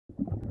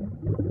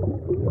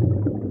Hey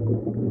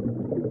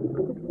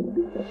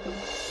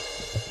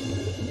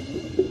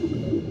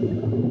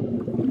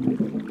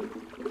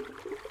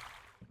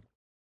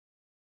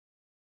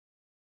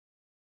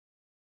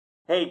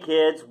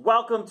kids,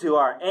 welcome to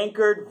our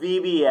Anchored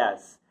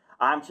VBS.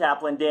 I'm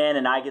Chaplain Dan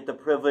and I get the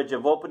privilege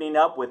of opening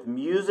up with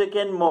music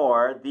and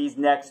more these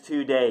next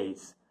 2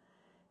 days.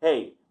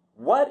 Hey,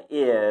 what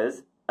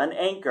is an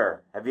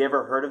anchor? Have you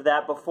ever heard of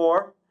that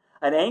before?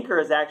 An anchor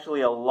is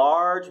actually a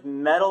large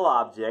metal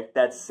object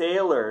that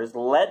sailors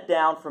let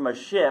down from a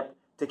ship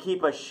to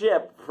keep a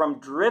ship from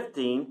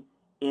drifting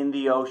in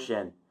the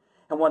ocean.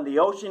 And when the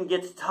ocean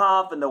gets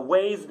tough and the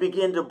waves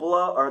begin to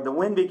blow, or the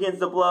wind begins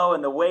to blow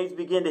and the waves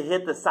begin to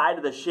hit the side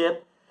of the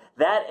ship,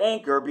 that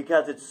anchor,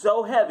 because it's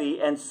so heavy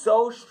and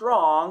so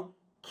strong,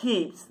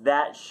 keeps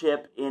that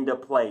ship into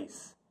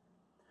place.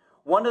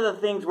 One of the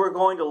things we're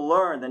going to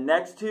learn the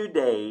next 2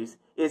 days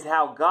is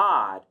how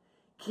God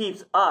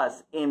keeps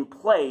us in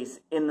place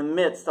in the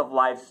midst of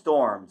life's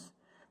storms.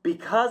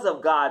 Because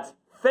of God's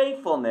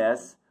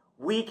faithfulness,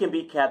 we can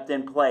be kept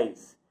in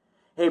place.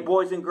 Hey,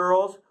 boys and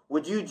girls,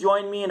 would you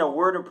join me in a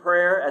word of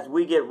prayer as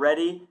we get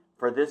ready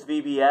for this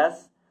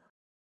VBS?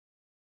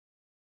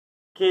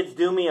 Kids,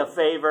 do me a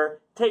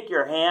favor. Take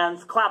your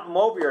hands, clap them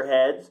over your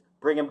heads,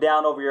 bring them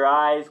down over your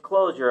eyes,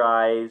 close your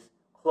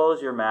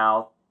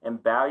mouth,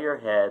 and bow your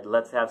head.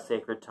 Let's have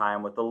sacred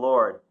time with the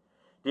Lord.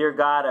 Dear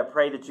God, I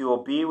pray that you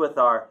will be with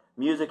our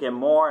music and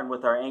more and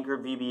with our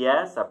Anchored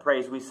VBS. I pray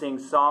as we sing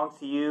songs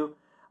to you,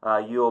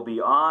 you will be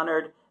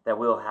honored, that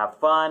we'll have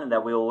fun, and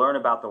that we'll learn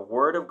about the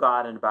Word of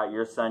God and about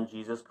your Son,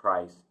 Jesus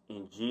Christ.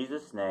 In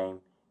Jesus'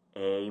 name,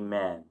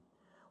 amen.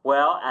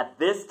 Well, at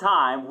this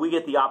time, we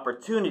get the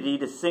opportunity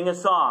to sing a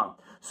song.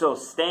 So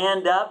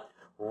stand up,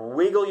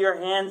 wiggle your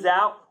hands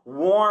out,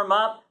 warm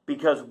up,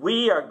 because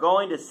we are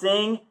going to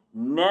sing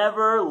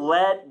Never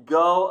Let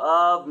Go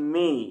of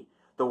Me.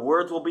 The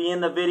words will be in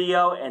the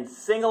video, and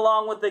sing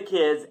along with the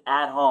kids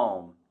at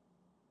home.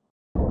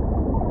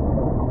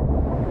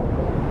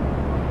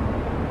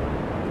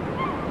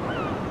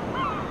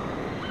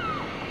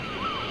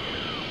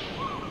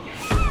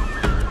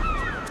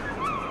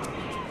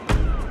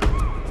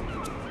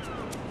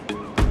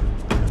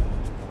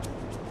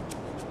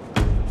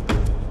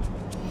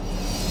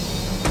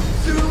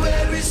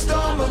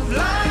 Storm of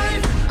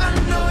life, I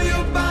know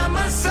you're by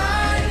my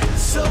side,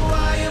 so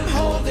I am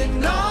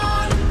holding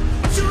on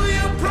to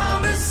your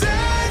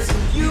promises.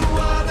 You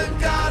are the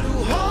God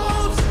who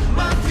holds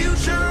my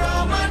future,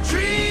 all my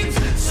dreams,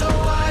 so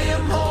I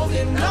am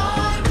holding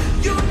on.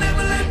 You'll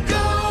never let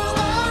go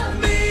of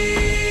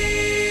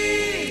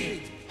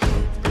me.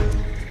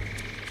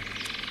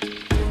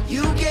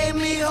 You gave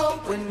me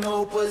hope when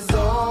hope was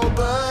all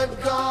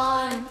but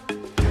gone.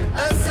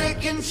 A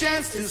second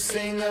chance to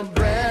sing a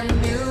brand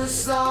new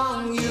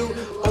song. You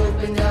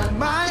opened up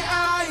my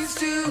eyes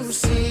to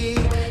see.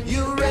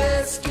 You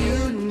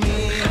rescued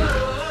me,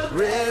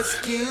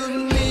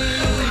 rescued me.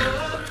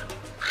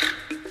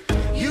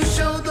 You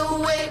showed the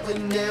way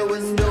when there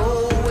was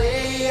no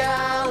way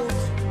out.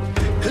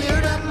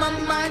 Cleared up my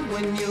mind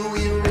when you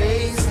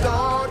erased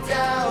all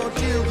doubt.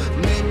 You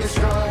made me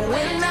strong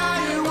when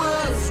I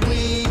was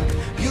weak.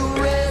 You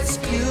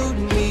rescued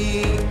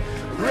me,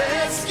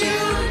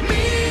 rescued me.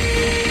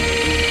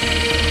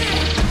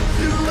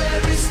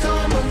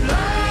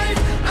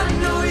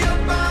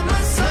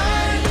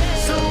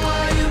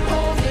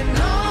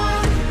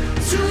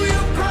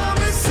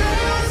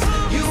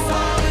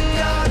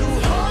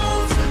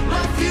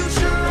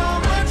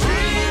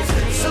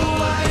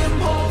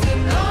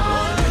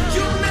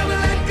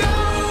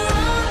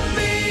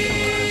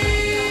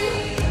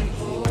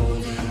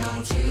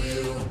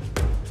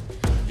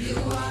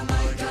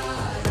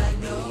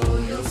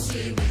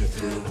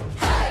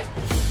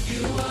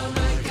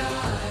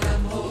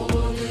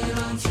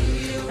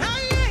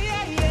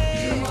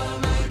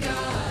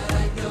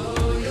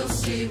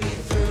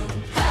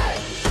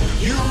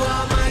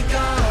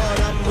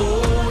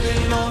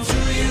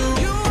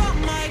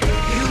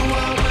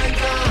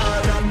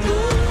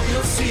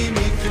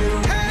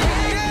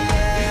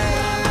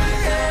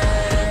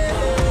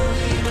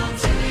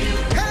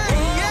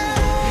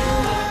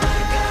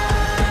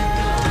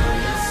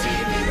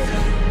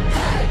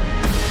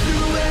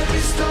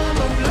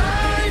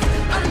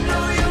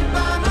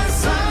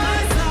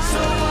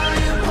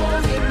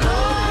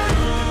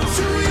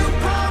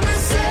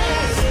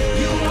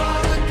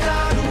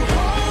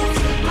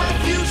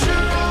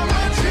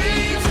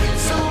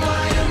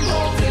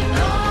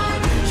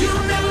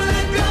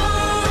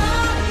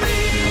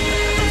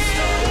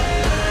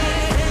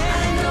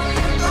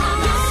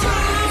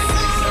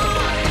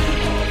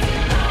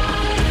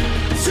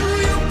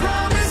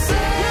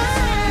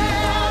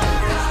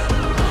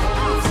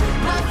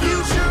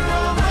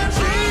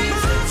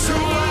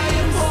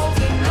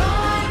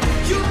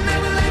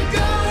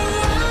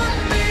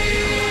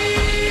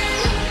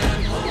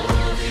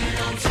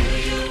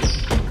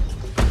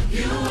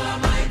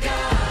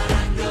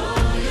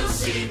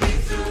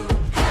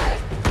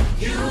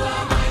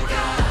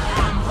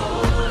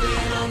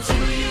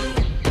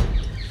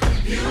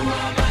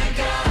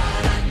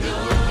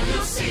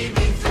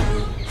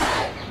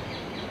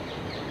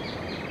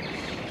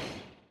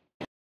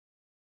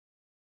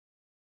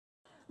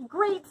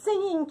 great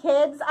singing,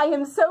 kids. I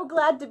am so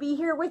glad to be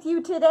here with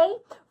you today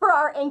for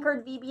our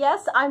Anchored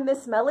VBS. I'm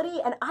Miss Melody,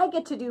 and I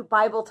get to do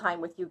Bible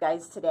time with you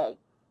guys today.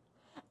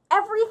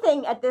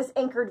 Everything at this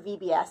Anchored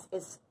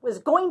VBS was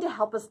going to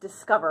help us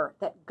discover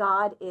that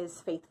God is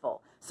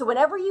faithful. So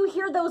whenever you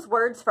hear those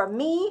words from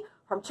me,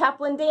 from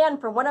Chaplain Dan,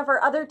 from one of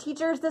our other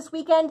teachers this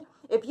weekend,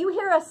 if you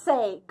hear us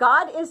say,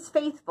 God is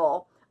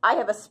faithful, I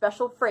have a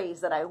special phrase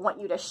that I want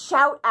you to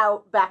shout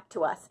out back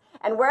to us.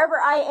 And wherever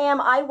I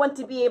am, I want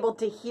to be able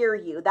to hear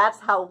you.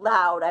 That's how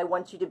loud I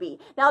want you to be.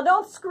 Now,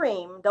 don't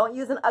scream. Don't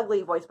use an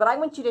ugly voice. But I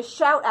want you to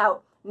shout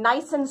out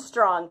nice and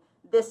strong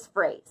this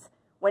phrase.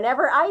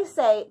 Whenever I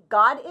say,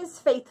 God is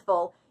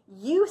faithful,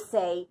 you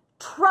say,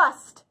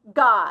 trust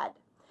God.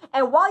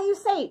 And while you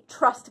say,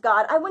 trust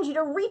God, I want you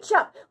to reach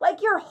up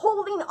like you're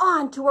holding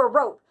on to a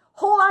rope.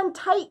 Hold on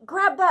tight,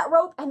 grab that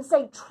rope, and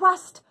say,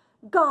 trust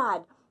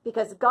God.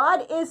 Because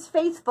God is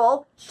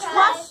faithful.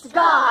 Trust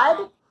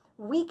God.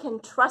 We can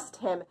trust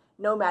him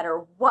no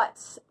matter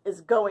what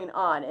is going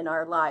on in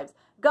our lives.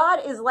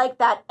 God is like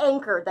that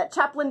anchor that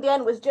Chaplain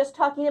Dan was just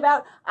talking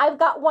about. I've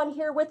got one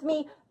here with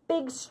me.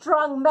 Big,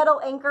 strong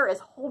metal anchor is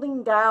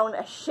holding down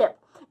a ship.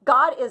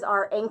 God is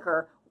our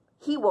anchor.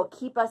 He will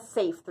keep us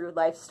safe through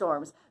life's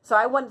storms. So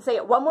I want to say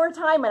it one more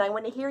time, and I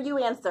want to hear you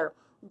answer.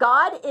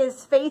 God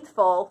is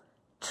faithful.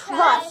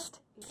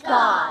 Trust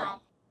God.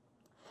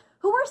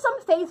 Who are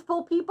some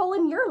faithful people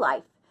in your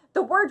life?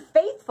 The word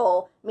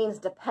faithful means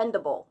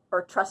dependable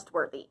or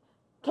trustworthy.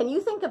 Can you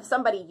think of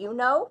somebody you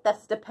know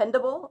that's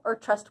dependable or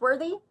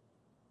trustworthy?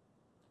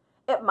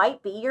 It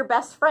might be your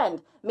best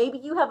friend. Maybe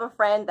you have a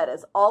friend that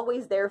is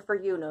always there for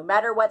you no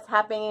matter what's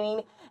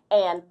happening,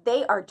 and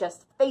they are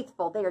just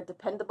faithful. They are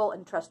dependable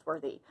and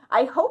trustworthy.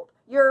 I hope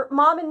your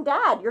mom and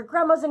dad, your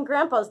grandmas and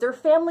grandpas, their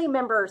family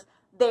members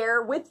there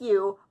with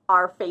you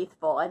are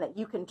faithful and that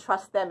you can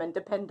trust them and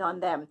depend on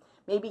them.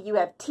 Maybe you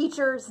have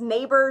teachers,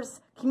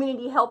 neighbors,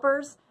 community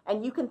helpers,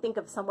 and you can think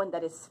of someone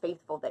that is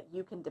faithful that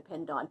you can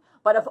depend on.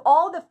 But of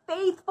all the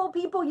faithful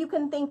people you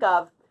can think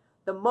of,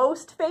 the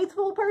most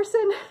faithful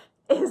person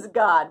is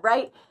God,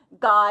 right?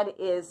 God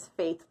is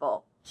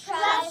faithful.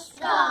 Trust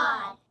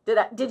God.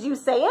 Did you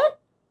say it?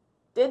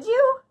 Did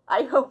you?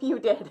 I hope you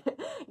did.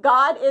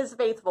 God is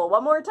faithful.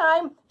 One more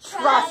time.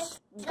 Trust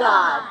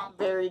God.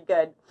 Very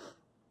good.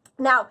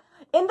 Now,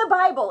 in the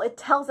Bible, it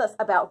tells us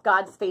about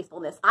God's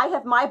faithfulness. I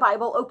have my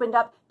Bible opened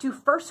up to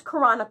 1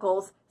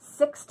 Chronicles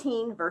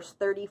 16, verse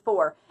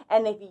 34.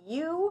 And if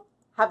you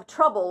have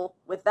trouble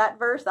with that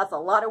verse, that's a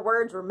lot of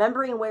words,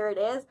 remembering where it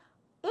is,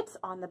 it's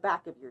on the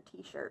back of your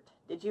t-shirt.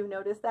 Did you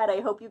notice that?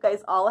 I hope you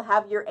guys all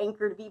have your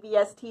Anchored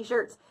VBS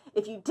t-shirts.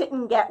 If you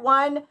didn't get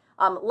one,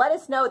 let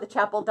us know. The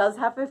chapel does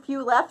have a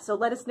few left, so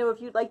let us know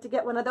if you'd like to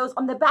get one of those.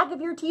 On the back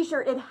of your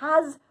t-shirt, it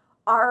has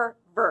our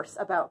verse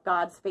about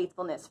God's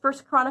faithfulness.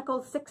 1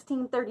 Chronicles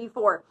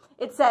 16:34.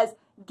 It says,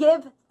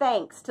 "Give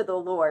thanks to the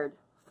Lord,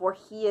 for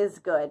he is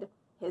good.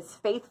 His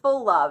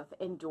faithful love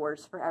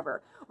endures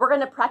forever." We're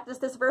going to practice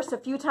this verse a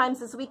few times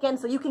this weekend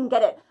so you can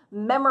get it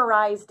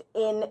memorized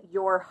in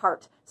your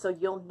heart so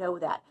you'll know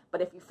that.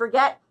 But if you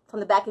forget, it's on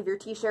the back of your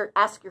t-shirt.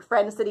 Ask your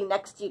friend sitting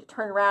next to you to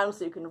turn around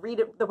so you can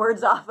read the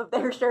words off of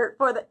their shirt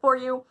for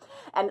you.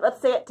 And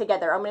let's say it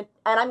together. I'm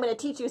going to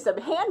teach you some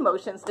hand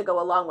motions to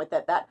go along with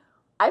it. That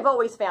I've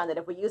always found that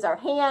if we use our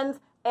hands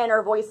and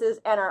our voices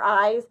and our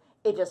eyes,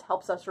 it just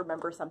helps us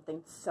remember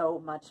something so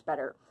much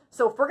better.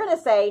 So if we're going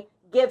to say,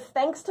 give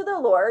thanks to the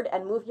Lord,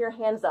 and move your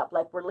hands up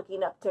like we're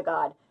looking up to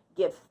God.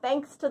 Give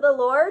thanks to the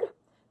Lord,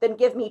 then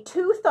give me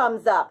 2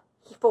 thumbs up,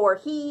 for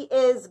he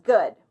is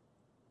good.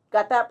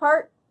 Got that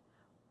part?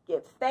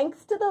 Give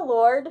thanks to the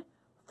Lord,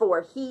 for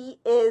he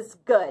is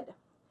good.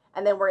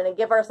 And then we're going to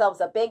give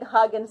ourselves a big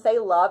hug and say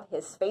love,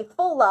 his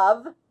faithful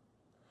love,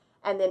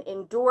 and then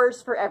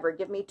endures forever.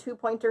 Give me 2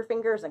 pointer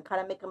fingers and kind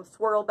of make them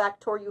swirl back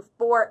toward you,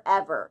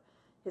 forever.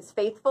 His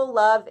faithful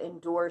love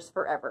endures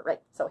forever,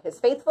 right? So his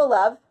faithful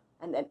love,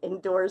 and then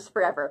endures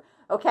forever.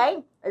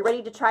 Okay? Are you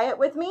ready to try it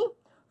with me?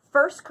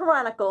 1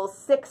 Chronicles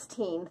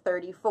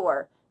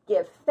 16:34.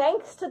 Give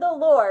thanks to the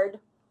Lord,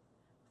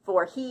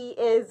 for he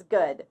is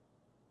good.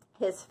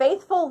 His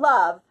faithful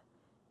love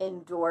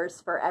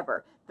endures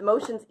forever. The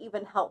motions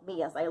even helped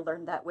me as I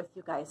learned that with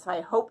you guys. So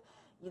I hope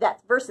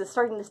that verse is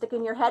starting to stick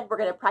in your head. We're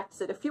going to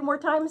practice it a few more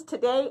times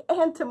today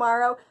and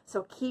tomorrow,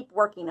 so keep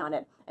working on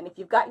it. And if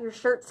you've got your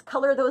shirts,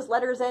 color those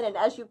letters in, and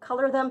as you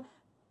color them,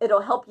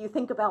 it'll help you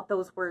think about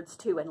those words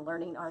too and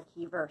learning our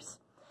key verse.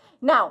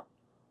 Now,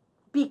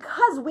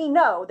 because we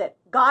know that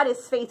God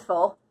is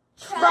faithful,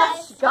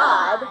 trust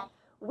God,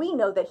 we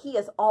know that he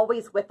is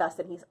always with us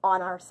and he's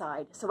on our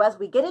side. So as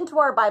we get into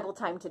our Bible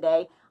time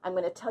today, I'm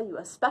going to tell you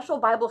a special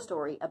Bible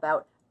story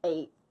about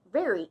a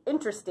very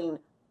interesting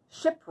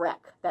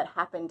shipwreck that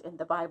happened in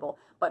the Bible.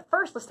 But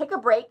first, let's take a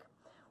break,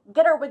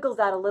 get our wiggles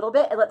out a little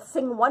bit, and let's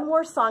sing one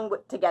more song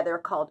together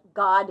called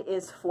God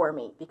is For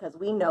Me, because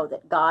we know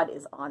that God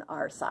is on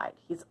our side.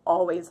 He's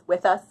always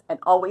with us and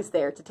always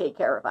there to take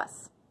care of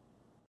us.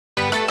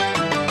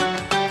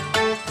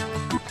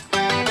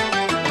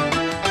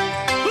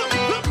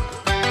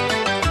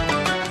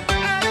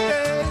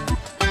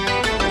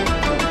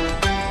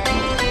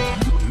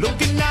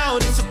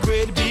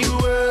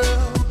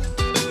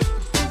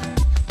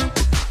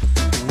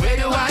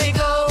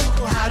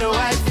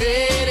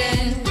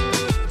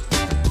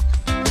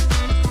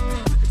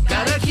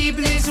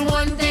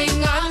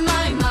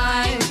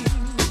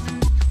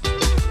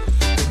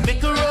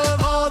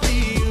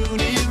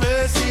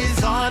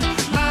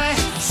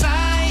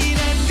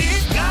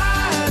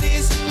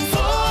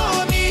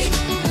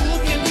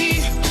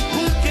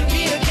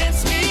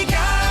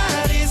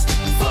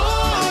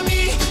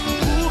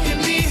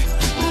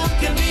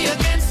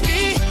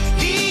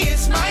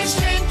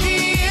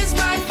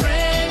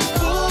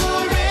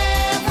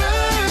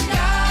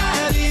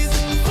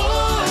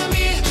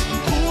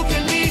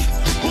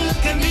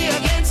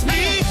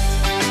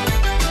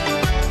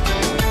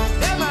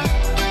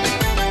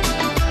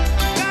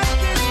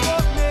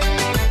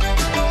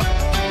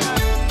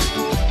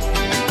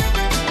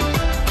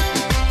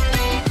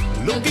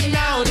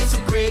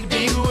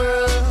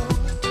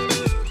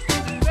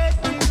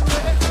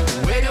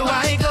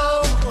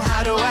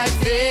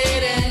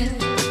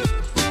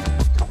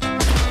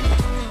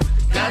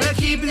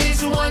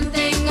 just one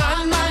thing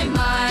on my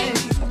mind.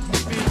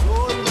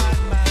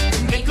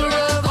 The maker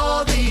of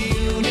all the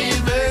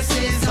universe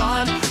is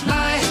on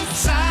my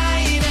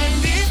side.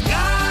 And if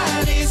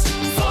God is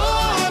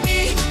for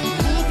me,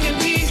 who can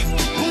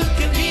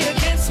be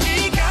against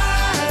me?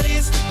 God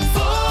is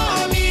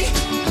for me,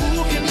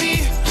 who can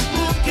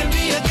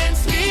be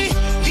against me?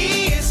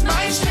 He is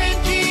my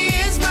strength, he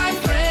is my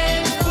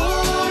friend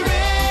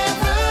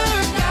forever.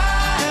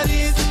 God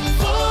is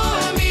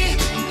for me,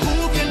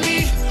 who can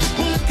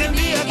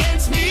be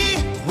against me?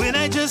 When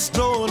I just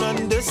don't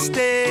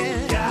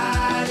understand,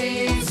 God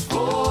is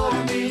for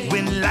me.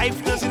 When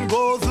life doesn't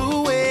go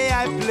the way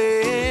I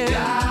planned,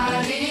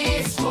 God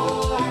is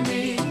for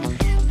me.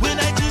 When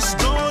I just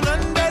don't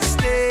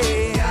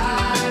understand,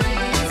 God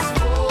is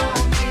for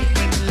me.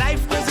 When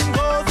life doesn't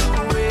go the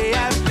way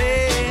I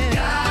planned,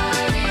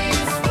 God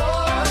is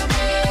for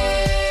me.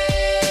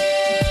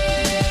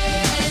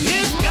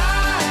 If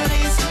God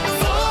is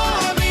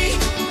for me,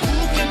 who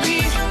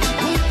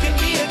can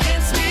be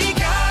against me?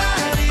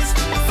 God is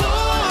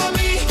for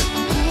me,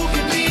 who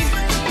can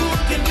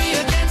be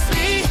against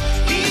me?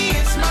 He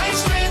is my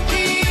strength,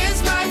 he is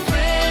my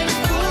friend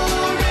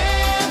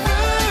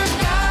forever.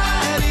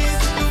 God is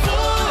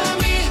for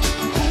me,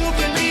 who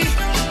can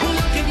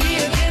be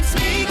against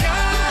me?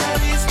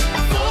 God is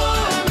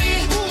for me,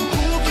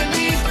 who can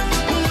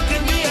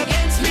be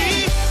against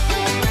me?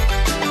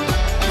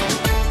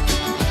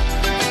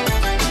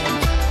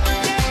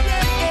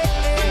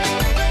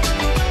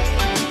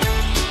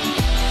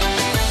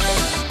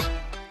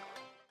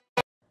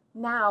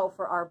 Now,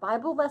 for our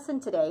Bible lesson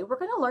today, we're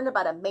going to learn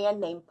about a man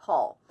named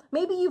Paul.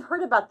 Maybe you've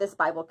heard about this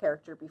Bible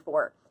character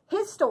before.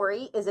 His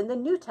story is in the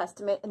New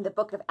Testament in the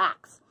book of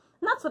Acts.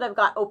 And that's what I've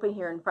got open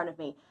here in front of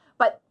me.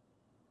 But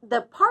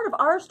the part of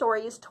our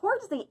story is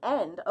towards the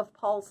end of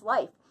Paul's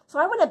life. So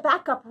I want to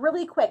back up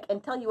really quick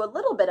and tell you a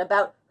little bit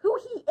about who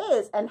he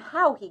is and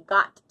how he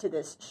got to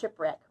this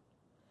shipwreck.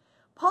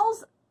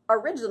 Paul's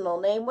original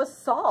name was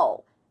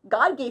Saul.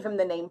 God gave him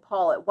the name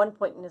Paul at one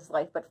point in his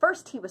life, but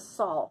first he was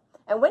Saul.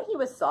 And when he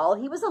was Saul,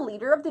 he was a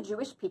leader of the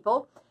Jewish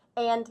people,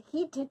 and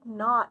he did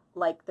not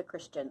like the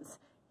Christians.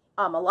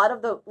 A lot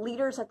of the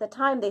leaders at the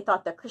time, they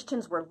thought the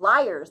Christians were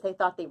liars. They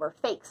thought they were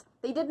fakes.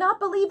 They did not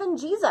believe in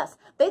Jesus.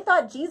 They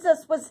thought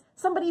Jesus was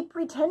somebody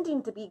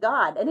pretending to be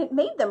God, and it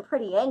made them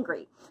pretty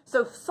angry.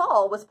 So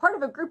Saul was part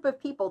of a group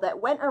of people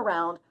that went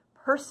around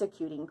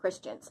persecuting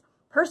Christians.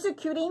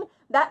 Persecuting,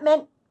 that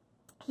meant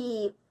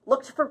he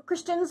looked for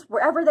Christians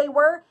wherever they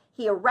were.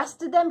 He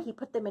arrested them, he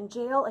put them in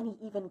jail, and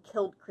he even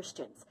killed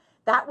Christians.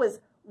 That was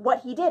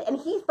what he did.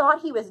 And he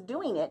thought he was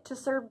doing it to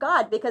serve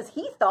God because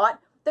he thought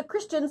the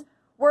Christians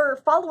were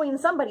following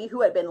somebody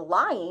who had been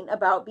lying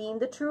about being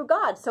the true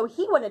God. So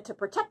he wanted to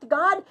protect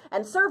God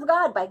and serve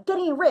God by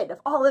getting rid of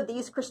all of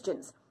these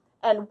Christians.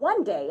 And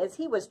one day, as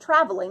he was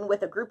traveling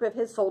with a group of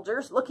his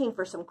soldiers looking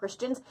for some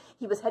Christians,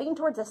 he was heading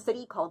towards a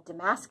city called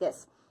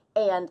Damascus.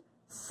 And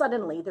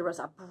suddenly there was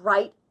a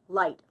bright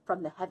light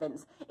from the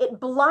heavens. It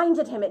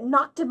blinded him. It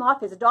knocked him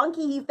off his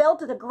donkey. He fell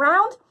to the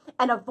ground,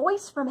 and a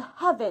voice from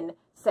heaven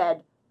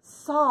said,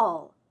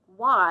 "Saul,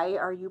 why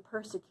are you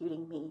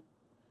persecuting me?"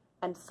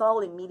 And Saul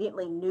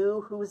immediately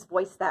knew whose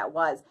voice that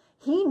was.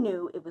 He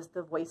knew it was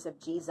the voice of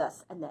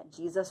Jesus, and that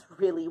Jesus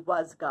really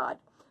was God.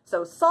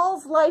 So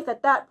Saul's life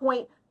at that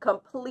point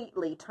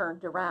completely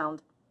turned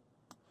around.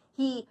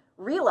 He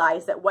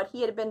realized that what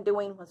he had been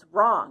doing was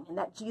wrong and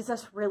that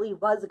Jesus really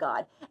was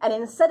God. And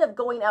instead of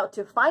going out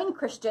to find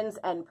Christians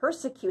and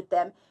persecute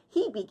them,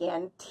 he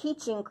began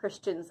teaching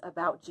Christians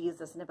about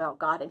Jesus and about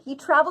God. And he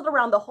traveled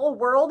around the whole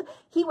world.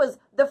 He was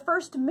the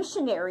first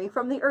missionary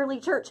from the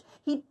early church.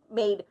 He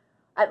made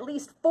at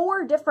least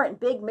 4 different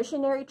big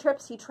missionary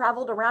trips. He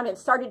traveled around and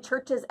started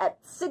churches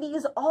at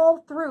cities all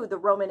through the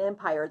Roman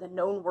Empire, the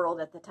known world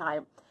at the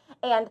time.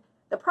 And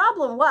the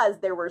problem was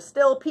there were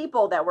still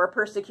people that were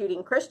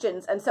persecuting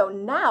Christians. And so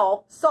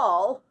now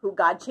Saul, who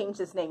God changed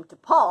his name to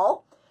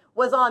Paul,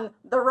 was on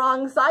the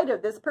wrong side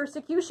of this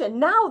persecution.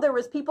 Now there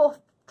was people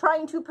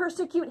trying to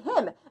persecute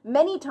him.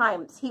 Many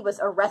times he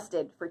was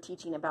arrested for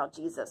teaching about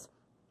Jesus.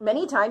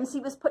 Many times he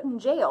was put in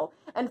jail.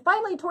 And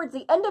finally, towards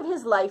the end of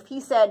his life,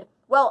 he said,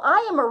 "Well,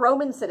 I am a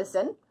Roman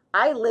citizen.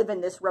 I live in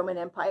this Roman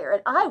Empire,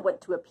 and I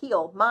want to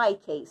appeal my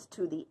case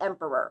to the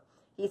emperor."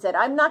 He said,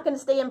 "I'm not going to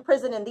stay in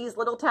prison in these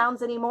little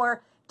towns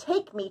anymore.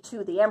 Take me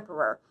to the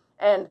emperor."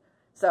 And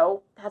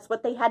so that's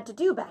what they had to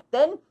do back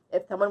then.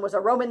 If someone was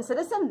a Roman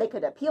citizen, they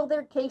could appeal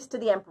their case to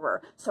the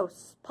emperor. So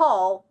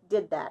Paul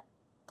did that.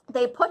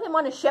 They put him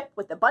on a ship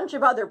with a bunch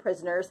of other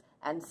prisoners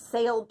and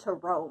sailed to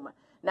Rome.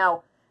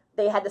 Now,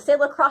 they had to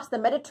sail across the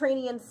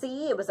Mediterranean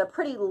Sea. It was a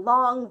pretty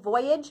long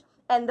voyage.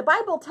 And the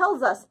Bible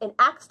tells us in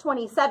Acts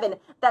 27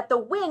 that the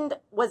wind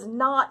was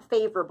not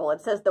favorable. It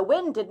says the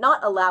wind did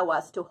not allow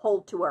us to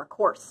hold to our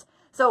course.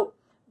 So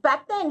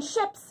back then,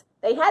 ships,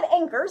 they had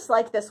anchors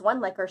like this one,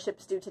 like our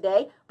ships do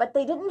today, but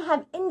they didn't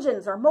have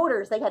engines or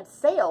motors. They had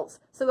sails.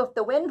 So if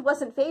the wind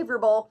wasn't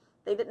favorable,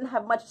 they didn't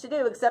have much to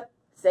do except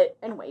sit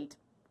and wait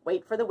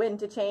for the wind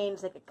to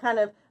change. They could kind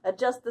of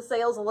adjust the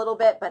sails a little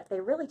bit, but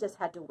they really just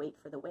had to wait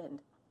for the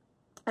wind.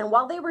 And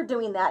while they were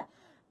doing that,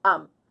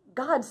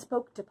 God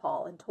spoke to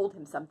Paul and told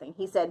him something.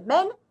 He said,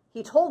 "Men,"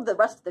 he told the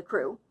rest of the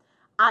crew,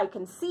 "I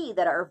can see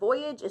that our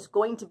voyage is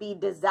going to be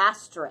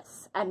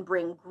disastrous and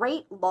bring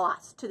great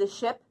loss to the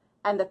ship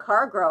and the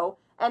cargo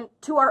and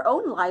to our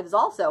own lives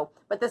also."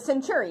 But the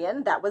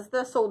centurion, that was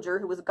the soldier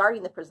who was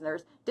guarding the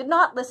prisoners, did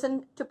not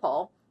listen to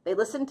Paul. They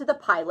listened to the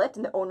pilot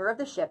and the owner of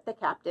the ship, the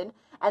captain,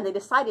 and they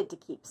decided to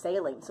keep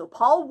sailing. So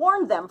Paul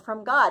warned them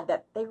from God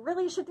that they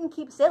really shouldn't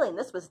keep sailing.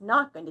 This was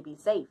not going to be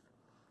safe.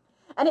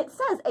 And it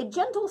says a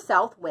gentle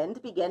south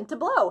wind began to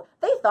blow.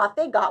 They thought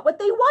they got what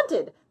they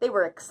wanted. They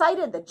were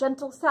excited. The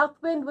gentle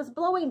south wind was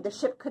blowing. The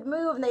ship could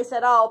move. And they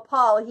said, "Oh,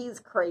 Paul, he's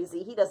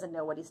crazy. He doesn't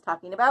know what he's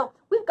talking about.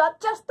 We've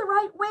got just the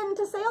right wind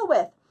to sail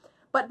with."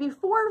 But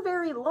before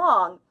very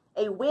long,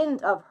 a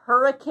wind of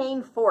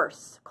hurricane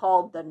force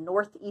called the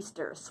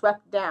northeaster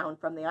swept down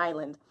from the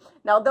island.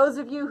 Now, those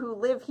of you who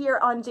live here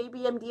on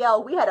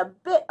JBMDL, we had a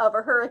bit of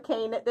a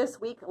hurricane this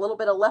week. A little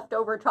bit of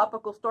leftover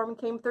tropical storm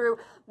came through.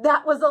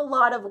 That was a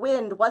lot of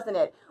wind, wasn't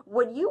it?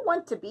 Would you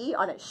want to be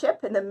on a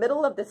ship in the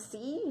middle of the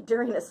sea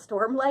during a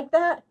storm like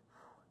that?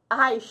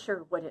 I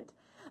sure wouldn't.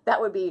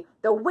 That would be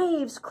the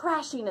waves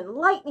crashing and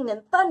lightning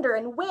and thunder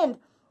and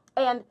wind.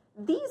 And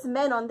these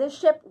men on this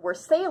ship were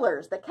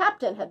sailors. The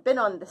captain had been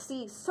on the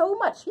sea so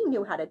much he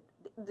knew how to,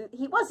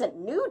 he wasn't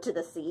new to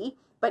the sea,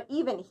 but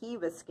even he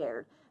was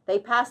scared. They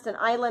passed an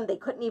island. They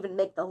couldn't even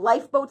make the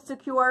lifeboat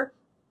secure.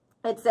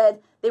 It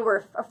said they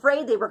were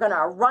afraid they were going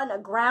to run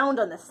aground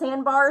on the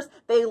sandbars.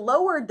 They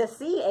lowered the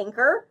sea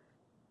anchor,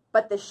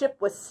 but the ship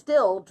was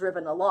still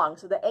driven along.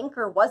 So the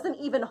anchor wasn't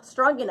even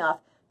strong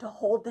enough to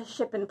hold the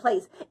ship in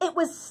place. It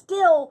was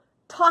still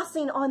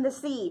tossing on the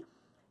sea.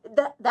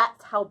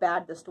 That's how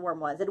bad the storm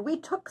was. And we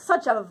took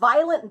such a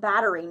violent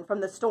battering from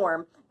the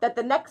storm that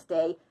the next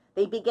day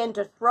they began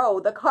to throw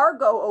the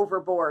cargo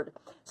overboard.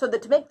 So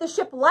that to make the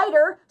ship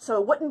lighter,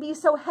 so it wouldn't be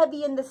so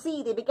heavy in the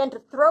sea, they began to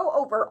throw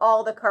over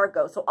all the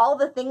cargo. So all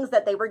the things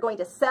that they were going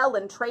to sell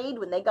and trade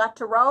when they got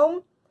to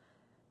Rome,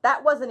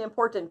 that wasn't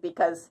important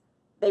because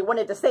they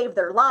wanted to save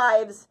their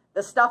lives.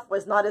 The stuff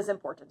was not as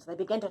important. So they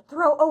began to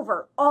throw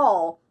over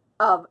all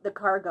of the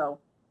cargo.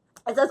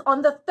 It says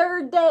on the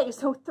third day,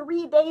 so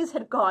 3 days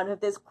had gone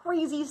of this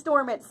crazy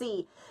storm at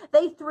sea,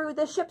 they threw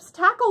the ship's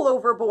tackle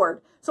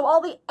overboard. So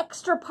all the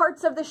extra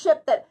parts of the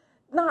ship that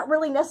not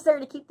really necessary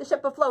to keep the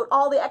ship afloat,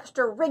 all the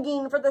extra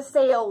rigging for the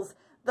sails,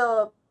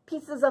 the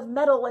pieces of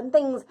metal and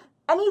things,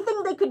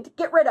 anything they could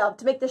get rid of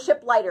to make the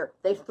ship lighter,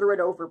 they threw it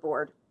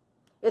overboard.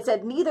 It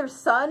said neither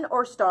sun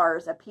or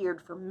stars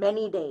appeared for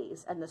many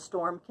days, and the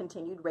storm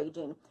continued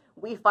raging.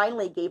 We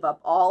finally gave up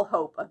all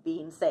hope of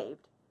being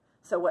saved.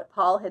 So what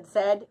Paul had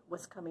said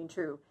was coming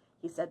true.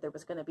 He said there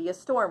was going to be a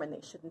storm and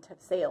they shouldn't have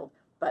sailed,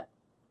 but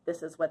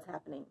this is what's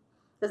happening.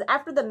 Because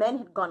after the men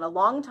had gone a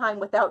long time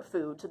without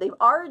food, so they've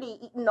already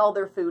eaten all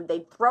their food,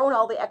 they'd thrown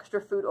all the extra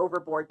food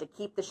overboard to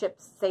keep the ship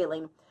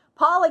sailing,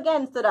 Paul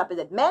again stood up and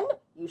said, "Men,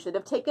 you should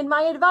have taken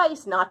my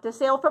advice not to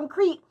sail from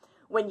Crete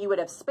when you would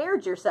have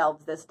spared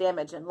yourselves this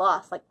damage and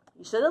loss. Like,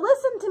 you should have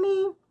listened to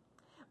me.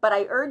 But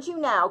I urge you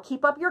now,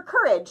 keep up your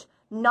courage.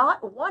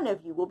 Not one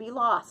of you will be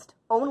lost.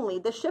 Only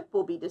the ship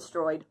will be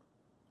destroyed."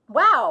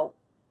 Wow!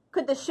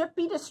 Could the ship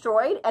be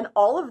destroyed and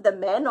all of the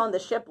men on the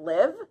ship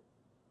live?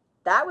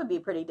 That would be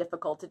pretty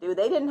difficult to do.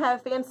 They didn't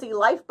have fancy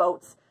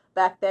lifeboats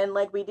back then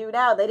like we do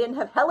now. They didn't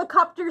have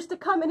helicopters to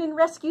come in and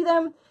rescue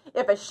them.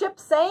 If a ship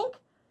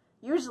sank,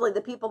 usually the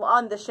people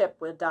on the ship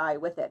would die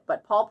with it.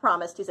 But Paul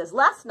promised, he says,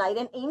 "Last night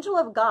an angel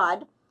of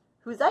God,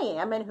 whose I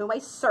am and whom I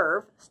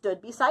serve,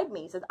 stood beside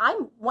me." He says,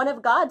 "I'm one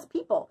of God's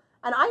people.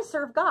 And I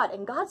serve God,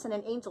 and God sent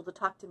an angel to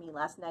talk to me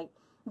last night.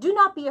 Do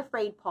not be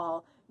afraid,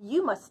 Paul.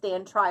 You must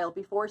stand trial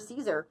before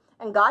Caesar,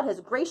 and God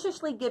has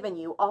graciously given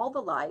you all the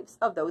lives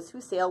of those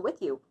who sail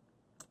with you."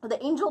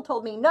 The angel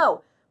told me,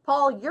 "No,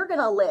 Paul, you're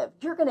going to live.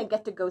 You're going to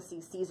get to go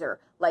see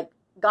Caesar. Like,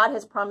 God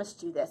has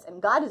promised you this.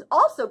 And God is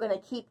also going to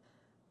keep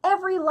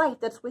every life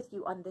that's with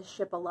you on this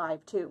ship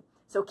alive, too.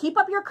 So keep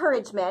up your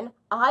courage, men.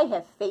 I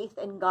have faith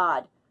in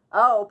God."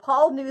 Oh,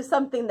 Paul knew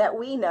something that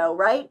we know,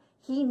 right?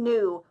 He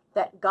knew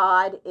that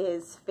God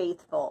is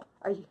faithful.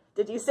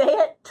 Did you say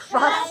it?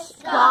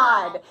 Trust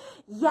God.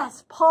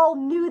 Yes, Paul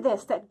knew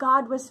this, that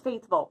God was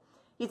faithful.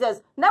 He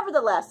says,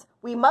 "Nevertheless,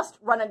 we must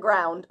run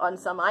aground on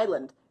some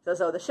island."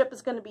 So the ship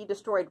is going to be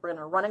destroyed. We're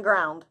going to run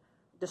aground,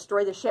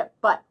 destroy the ship,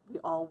 but we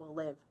all will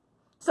live.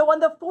 So on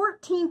the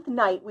 14th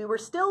night, we were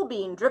still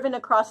being driven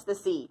across the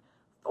sea.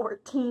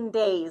 14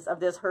 days of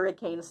this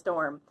hurricane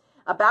storm.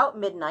 About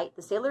midnight,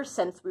 the sailors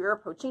sensed we were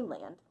approaching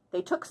land.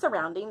 They took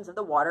surroundings of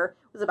the water.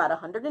 It was about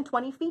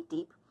 120 feet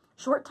deep.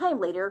 Short time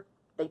later,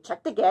 they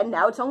checked again.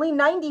 Now it's only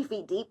 90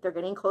 feet deep. They're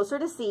getting closer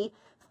to sea.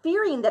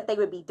 Fearing that they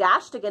would be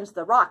dashed against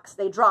the rocks,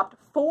 they dropped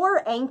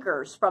 4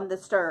 anchors from the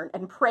stern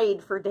and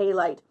prayed for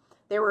daylight.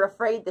 They were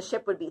afraid the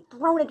ship would be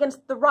thrown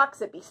against the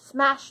rocks. It'd be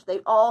smashed.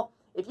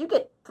 If you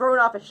get thrown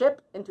off a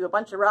ship into a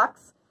bunch of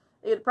rocks,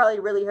 it would probably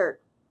really hurt.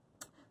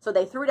 So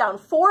they threw down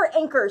 4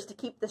 anchors to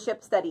keep the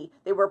ship steady.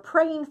 They were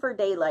praying for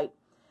daylight.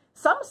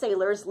 Some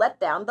sailors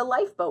let down the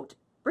lifeboat.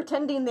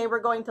 pretending they were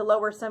going to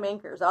lower some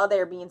anchors. Oh, they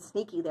were being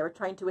sneaky. They were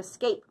trying to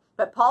escape.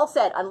 But Paul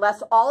said,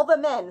 unless all the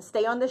men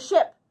stay on the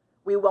ship,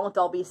 we won't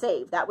all be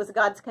saved. That was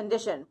God's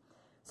condition.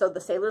 So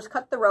the sailors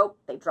cut the rope.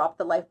 They dropped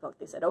the lifeboat.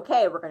 They said,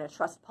 okay, we're going to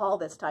trust Paul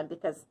this time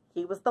because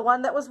he was the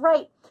one that was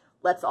right.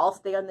 Let's all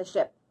stay on the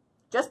ship.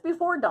 Just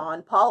before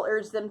dawn, Paul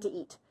urged them to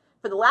eat.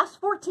 For the last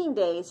 14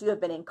 days, you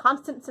have been in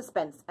constant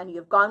suspense, and you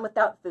have gone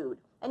without food.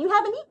 And you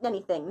haven't eaten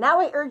anything.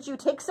 Now I urge you,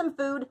 take some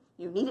food.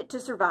 You need it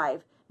to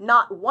survive.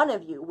 Not one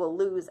of you will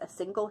lose a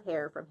single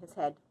hair from his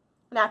head.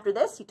 And after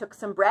this, he took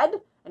some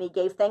bread, and he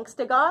gave thanks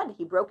to God.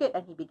 He broke it,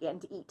 and he began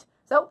to eat.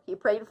 So he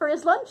prayed for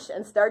his lunch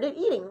and started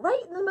eating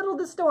right in the middle of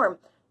the storm.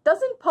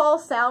 Doesn't Paul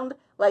sound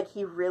like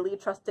he really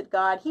trusted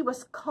God? He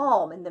was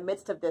calm in the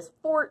midst of this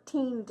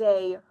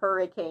 14-day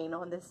hurricane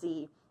on the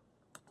sea.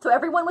 So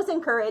everyone was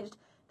encouraged.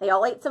 They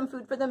all ate some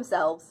food for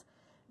themselves.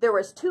 There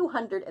was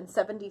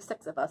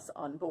 276 of us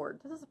on board.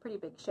 This is a pretty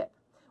big ship.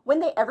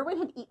 When everyone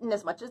had eaten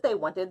as much as they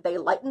wanted, they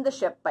lightened the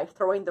ship by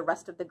throwing the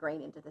rest of the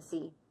grain into the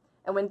sea.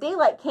 And when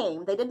daylight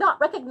came, they did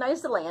not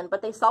recognize the land,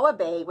 but they saw a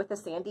bay with a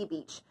sandy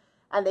beach,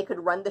 and they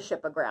could run the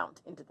ship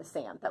aground into the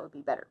sand. That would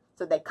be better.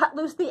 So they cut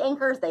loose the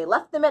anchors. They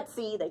left them at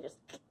sea. They just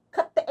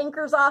cut the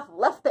anchors off,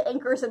 left the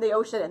anchors in the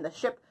ocean, and the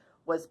ship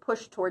was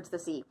pushed towards the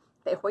sea.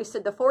 They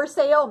hoisted the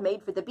foresail,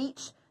 made for the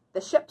beach.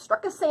 The ship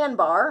struck a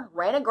sandbar,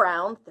 ran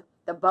aground.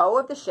 The bow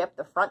of the ship,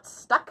 the front,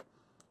 stuck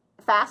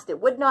fast. It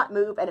would not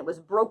move, and it was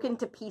broken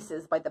to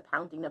pieces by the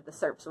pounding of the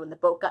surf. So when the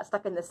boat got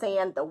stuck in the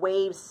sand, the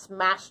waves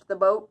smashed the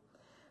boat.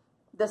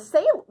 The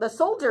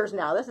soldiers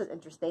now, this is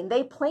interesting,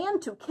 they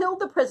planned to kill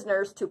the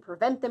prisoners to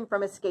prevent them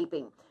from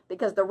escaping.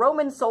 Because the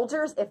Roman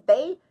soldiers,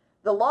 the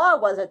law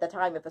was at the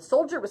time, if a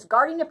soldier was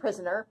guarding a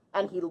prisoner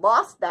and he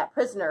lost that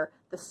prisoner,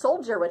 the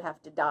soldier would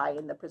have to die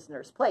in the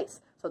prisoner's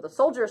place. So the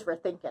soldiers were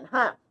thinking,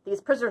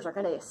 these prisoners are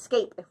going to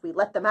escape if we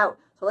let them out.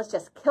 So let's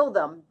just kill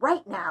them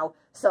right now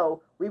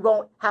so we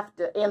won't have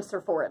to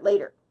answer for it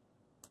later.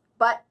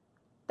 But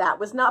that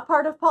was not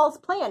part of Paul's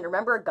plan.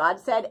 Remember, God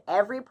said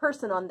every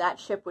person on that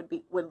ship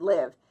would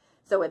live.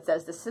 So it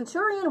says the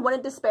centurion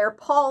wanted to spare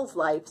Paul's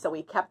life, so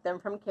he kept them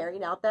from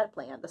carrying out that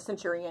plan. The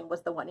centurion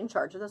was the one in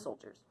charge of the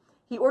soldiers.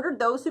 He ordered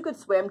those who could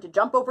swim to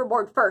jump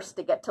overboard first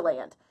to get to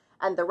land,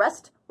 and the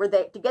rest were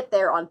to get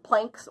there on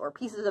planks or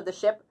pieces of the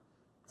ship.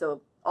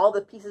 So all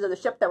the pieces of the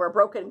ship that were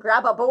broken,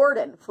 grab aboard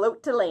and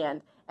float to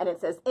land. And it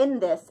says, in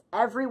this,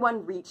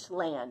 everyone reached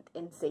land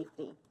in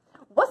safety.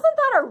 Wasn't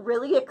that a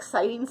really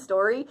exciting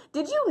story?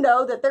 Did you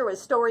know that there was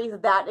stories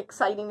that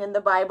exciting in the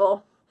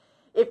Bible?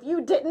 If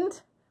you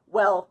didn't,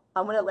 well,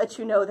 I'm going to let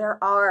you know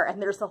there are, and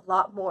there's a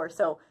lot more.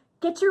 So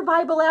get your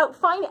Bible out,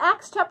 find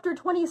Acts chapter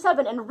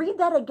 27, and read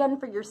that again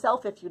for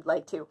yourself if you'd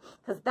like to,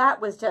 because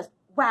that was just,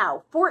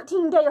 wow,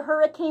 14-day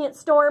hurricane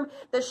storm.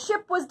 The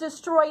ship was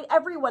destroyed.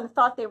 Everyone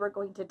thought they were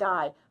going to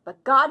die,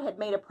 but God had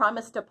made a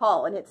promise to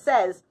Paul, and it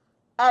says,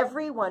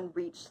 everyone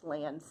reached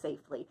land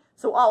safely.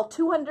 So all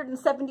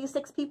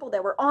 276 people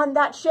that were on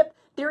that ship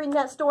during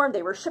that storm,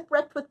 they were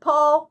shipwrecked with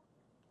Paul.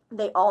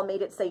 They all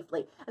made it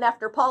safely. And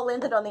after Paul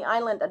landed on the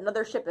island,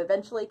 another ship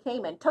eventually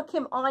came and took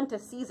him on to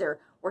Caesar,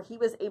 where he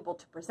was able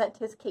to present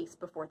his case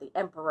before the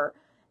emperor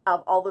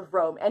of all of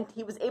Rome. And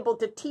he was able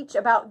to teach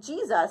about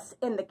Jesus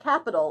in the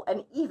capital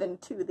and even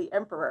to the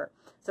emperor.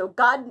 So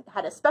God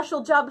had a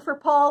special job for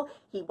Paul.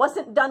 He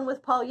wasn't done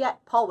with Paul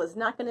yet. Paul was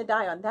not going to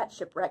die on that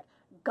shipwreck.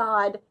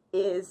 God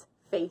is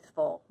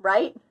faithful,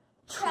 right?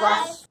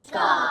 Trust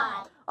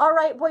God. All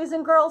right, boys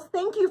and girls,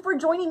 thank you for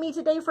joining me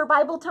today for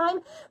Bible time.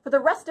 For the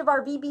rest of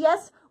our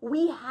VBS,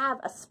 we have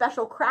a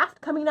special craft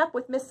coming up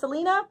with Miss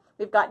Selena.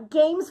 We've got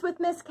games with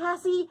Miss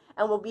Cassie,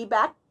 and we'll be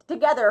back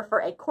together for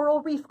a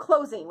coral reef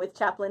closing with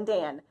Chaplain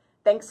Dan.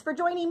 Thanks for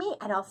joining me,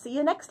 and I'll see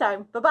you next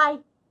time. Bye-bye.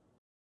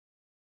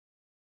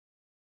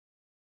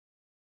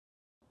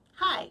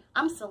 Hi,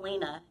 I'm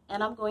Selena,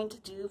 and I'm going to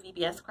do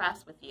VBS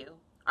crafts with you.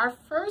 Our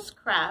first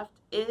craft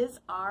is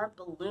our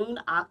balloon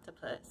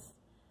octopus.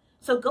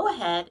 So go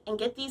ahead and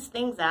get these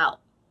things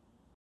out.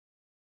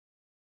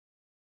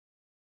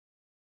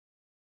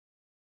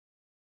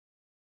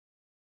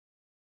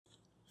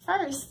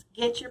 First,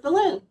 get your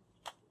balloon.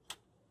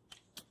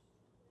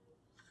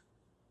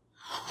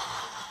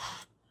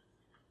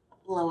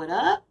 Blow it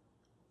up.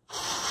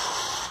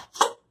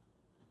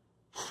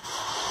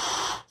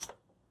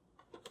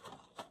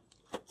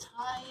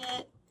 Tie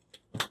it.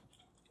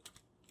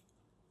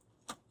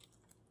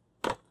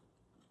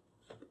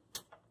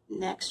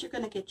 Next, you're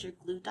going to get your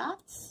glue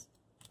dots.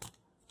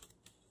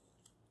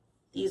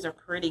 These are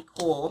pretty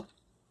cool.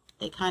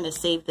 They kind of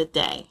save the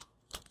day.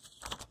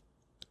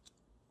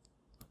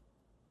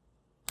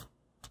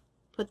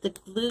 Put the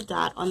glue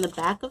dot on the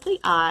back of the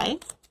eye,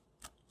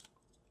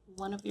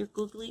 one of your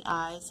googly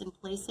eyes, and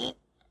place it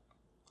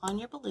on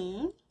your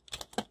balloon.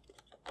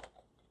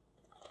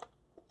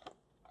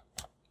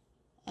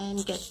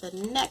 And get the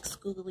next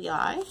googly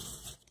eye.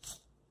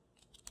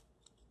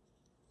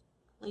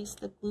 Place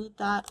the glue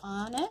dot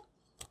on it.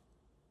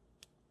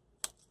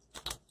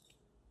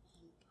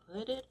 And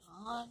put it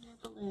on your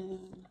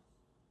balloon.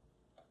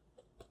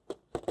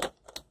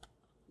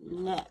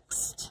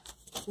 Next,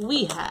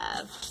 we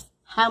have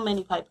how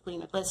many pipe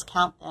cleaners? Let's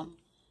count them.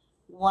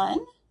 1,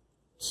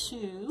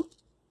 2,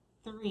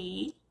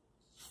 3,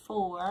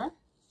 4,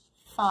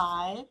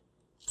 5,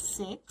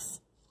 6,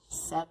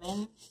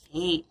 7,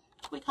 8.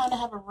 We kind of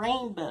have a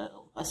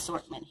rainbow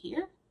assortment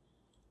here.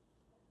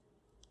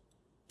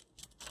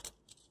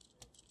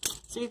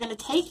 So you're going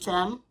to take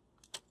them,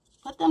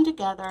 put them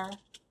together,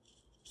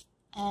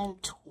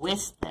 and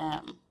twist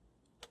them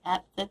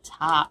at the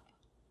top.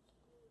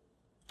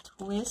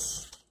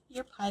 Twist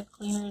your pipe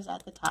cleaners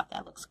at the top.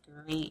 That looks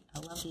great. I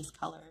love these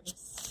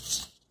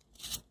colors.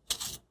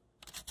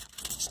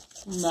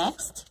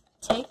 Next,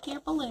 take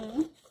your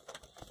balloon,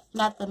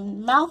 and at the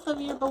mouth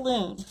of your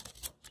balloon,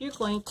 you're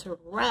going to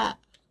wrap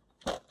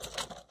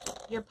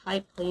your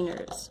pipe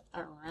cleaners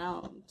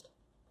around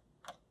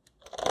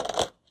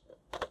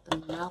the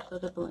mouth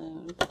of the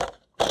balloon.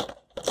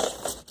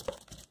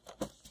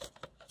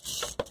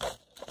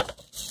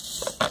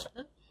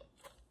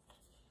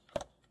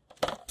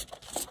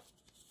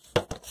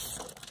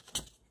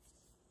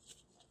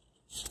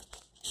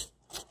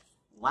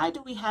 Why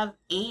do we have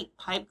 8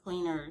 pipe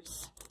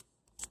cleaners?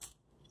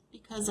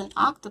 Because an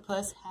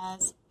octopus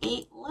has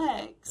 8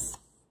 legs.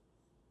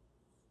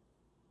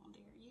 Well,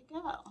 there you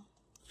go.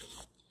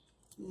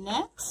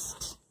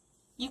 Next,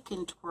 you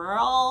can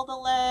twirl the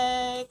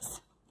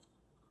legs.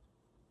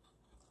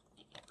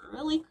 Make it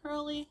really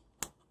curly.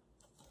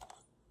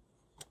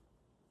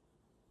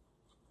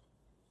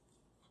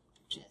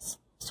 Just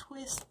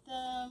twist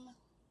them,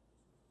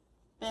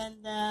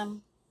 bend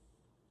them,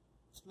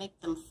 make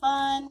them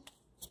fun.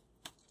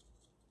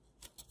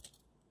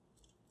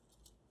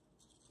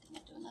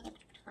 Another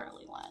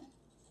curly one.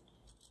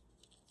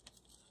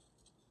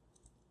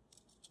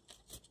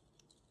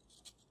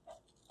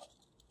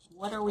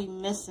 What are we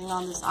missing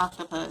on this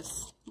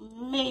octopus?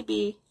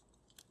 Maybe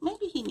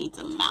he needs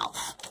a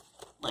mouth.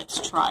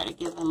 Let's try to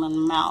give him a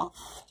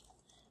mouth.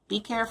 Be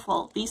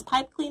careful. These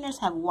pipe cleaners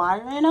have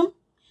wire in them,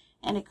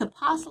 and it could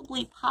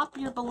possibly pop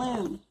your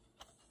balloon.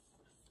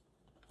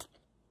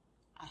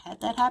 I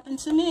had that happen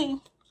to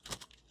me.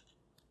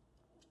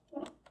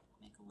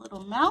 Make a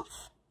little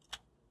mouth.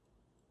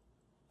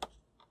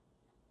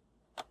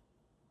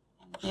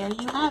 There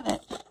you have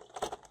it.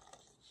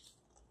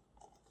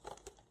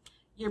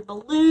 Your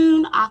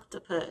balloon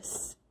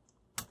octopus.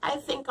 I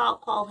think I'll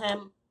call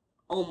him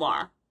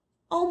Omar.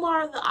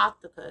 Omar the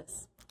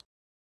octopus.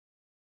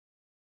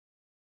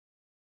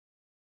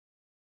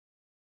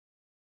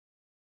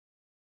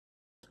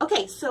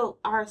 Okay, so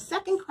our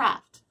second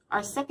craft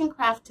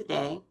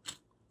today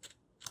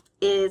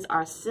is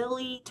our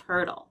silly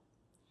turtle.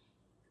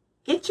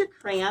 Get your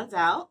crayons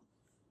out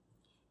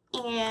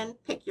and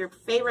pick your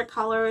favorite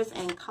colors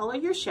and color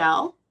your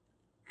shell.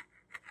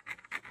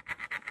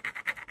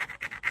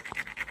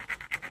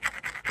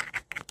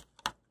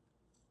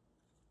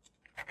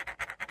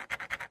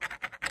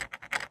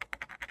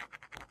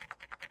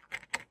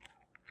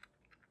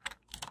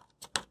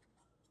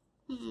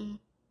 Little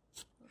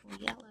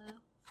yellow.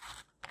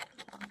 Put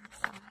it on the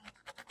side.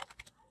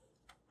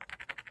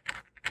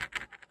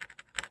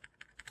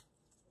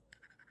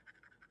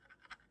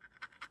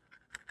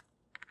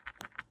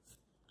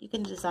 You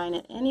can design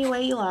it any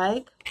way you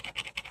like.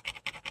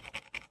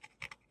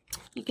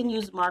 You can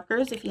use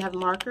markers if you have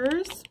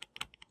markers.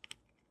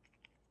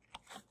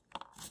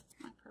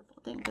 My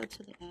purple didn't go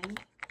to the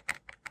end.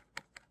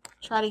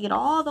 Try to get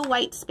all the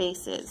white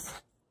spaces.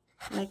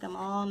 Make them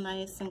all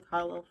nice and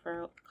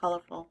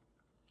colorful.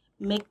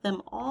 Make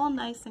them all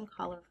nice and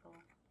colorful.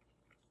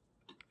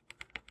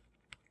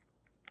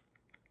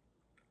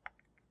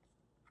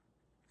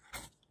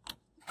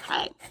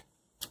 Okay.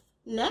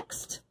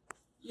 Next,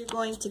 you're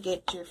going to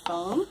get your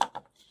foam,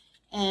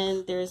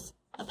 and there's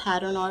a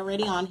pattern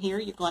already on here.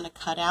 You're going to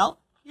cut out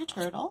your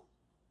turtle.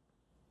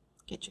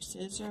 Get your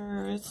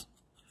scissors,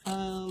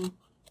 foam,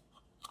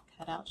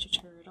 cut out your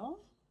turtle.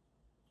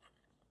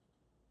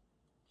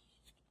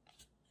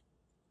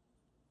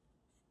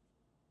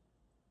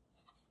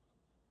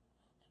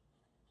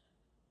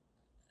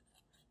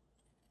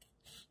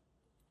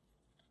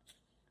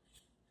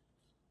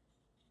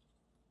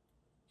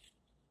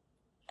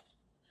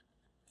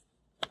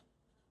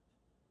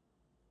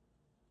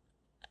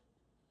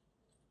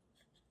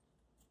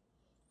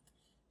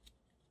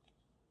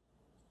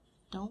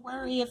 Don't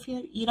worry if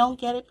you don't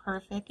get it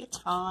perfect, it's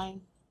fine.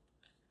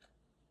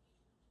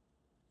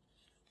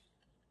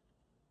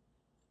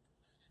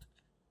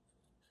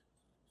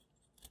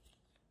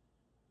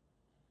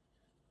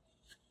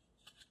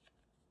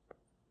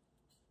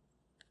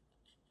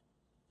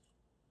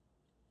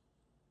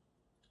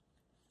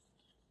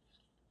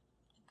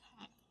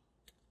 Okay.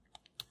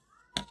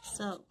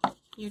 So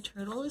your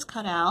turtle is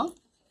cut out.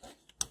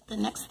 The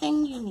next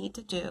thing you need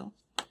to do,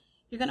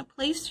 you're going to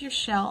place your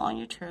shell on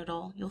your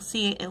turtle. You'll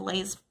see it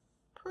lays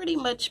pretty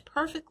much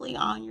perfectly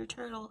on your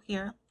turtle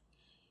here.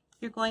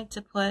 You're going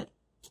to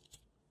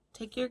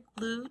take your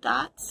glue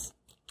dots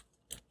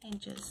and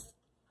just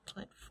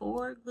put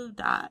 4 glue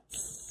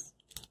dots.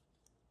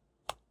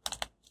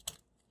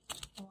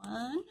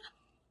 1,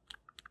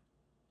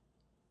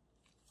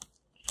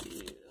 2,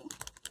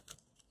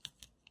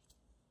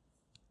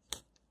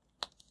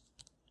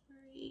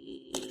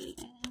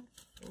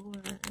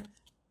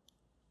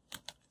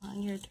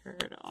 on your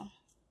turtle.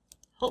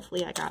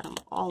 Hopefully I got them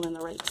all in the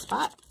right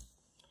spot.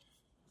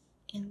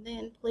 And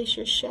then place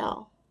your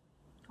shell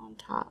on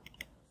top.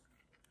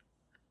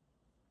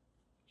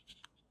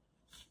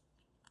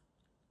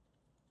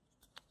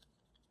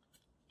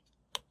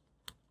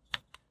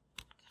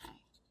 Okay.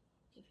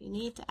 If you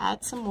need to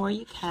add some more,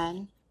 you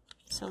can,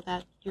 so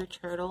that your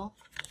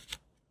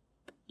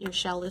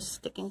shell is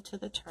sticking to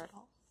the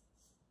turtle.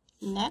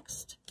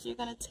 Next, you're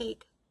going to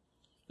take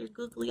your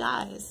googly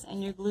eyes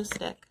and your glue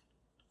stick.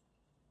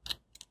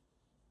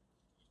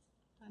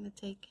 I'm going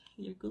to take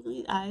your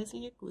googly eyes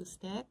and your glue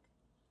stick.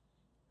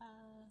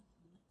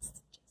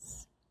 Let's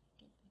just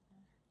get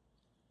bigger.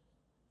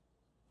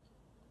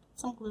 Put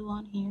some glue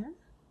on here.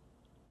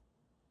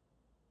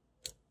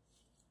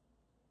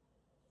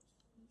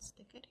 And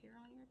stick it here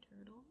on your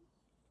turtle.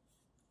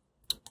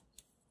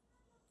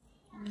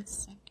 And the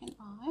second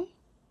eye.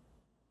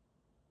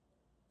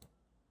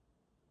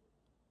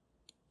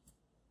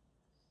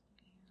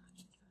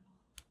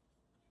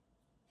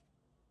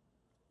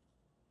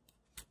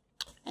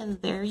 And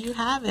there you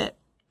have it.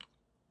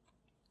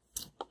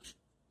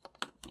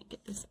 Let me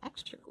get this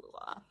extra glue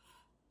off.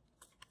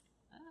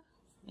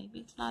 Maybe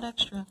it's not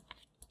extra.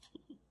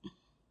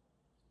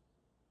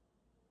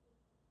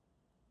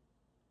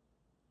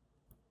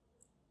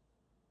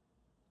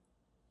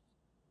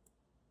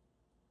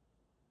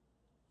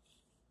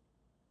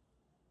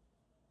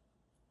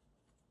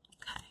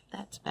 Okay,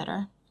 that's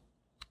better.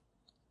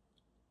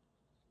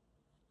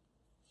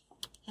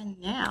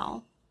 And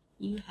now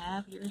you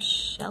have your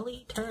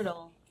Shelly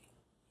turtle.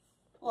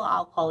 Well,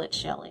 I'll call it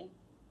Shelly,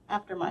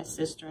 after my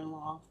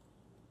sister-in-law.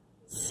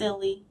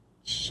 Silly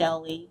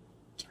Shelly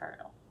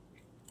turtle.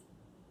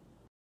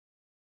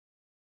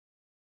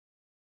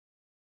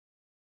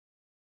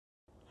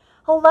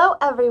 Hello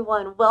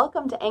everyone,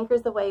 welcome to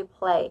Anchors the Way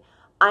Play.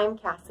 I'm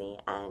Cassie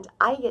and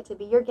I get to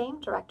be your game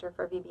director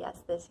for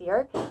VBS this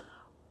year.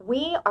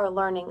 We are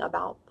learning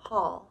about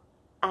Paul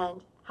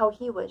and how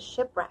he was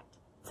shipwrecked.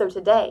 So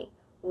today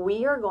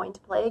we are going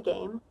to play a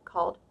game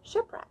called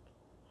Shipwreck.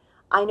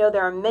 I know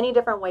there are many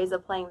different ways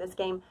of playing this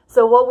game,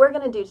 so what we're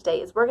going to do today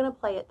is we're going to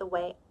play it the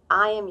way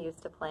I am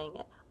used to playing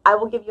it. I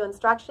will give you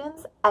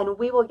instructions and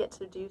we will get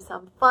to do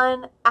some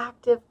fun,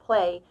 active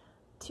play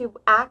to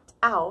act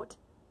out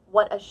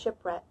what a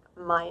shipwreck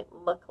might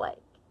look like.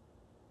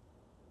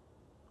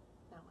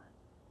 Now,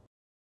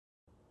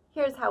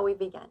 here's how we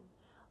begin.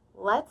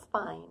 Let's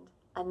find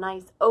a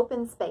nice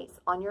open space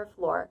on your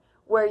floor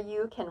where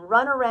you can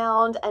run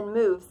around and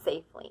move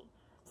safely.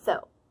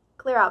 So,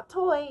 clear out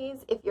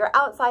toys. If you're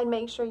outside,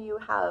 make sure you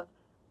have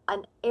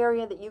an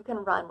area that you can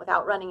run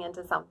without running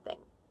into something.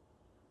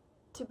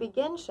 To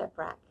begin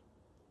shipwreck,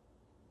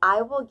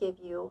 I will give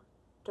you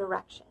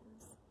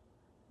directions.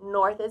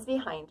 North is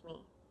behind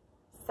me.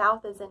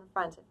 South is in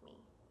front of me.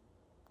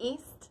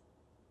 East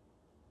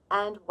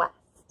and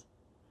west.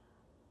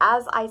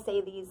 As I say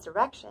these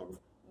directions,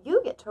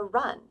 you get to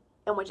run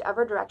in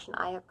whichever direction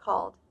I have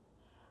called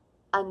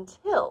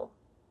until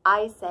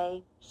I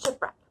say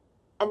shipwreck.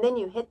 And then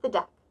you hit the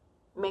deck.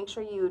 Make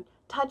sure you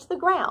touch the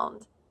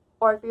ground,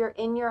 or if you're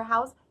in your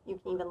house, you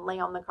can even lay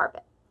on the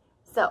carpet.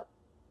 So,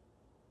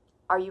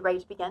 are you ready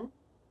to begin?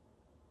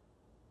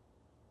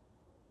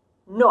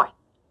 North.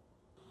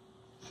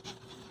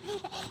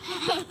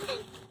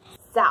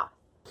 South.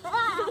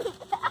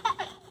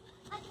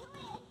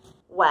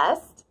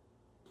 West.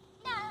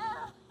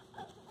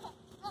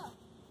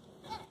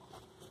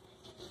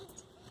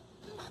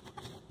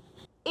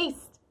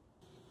 East.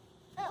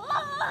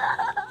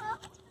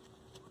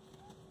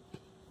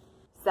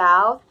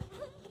 South.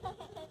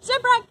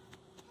 Shipwreck.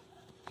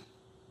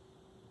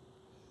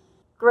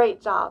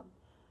 Great job.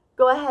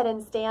 Go ahead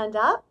and stand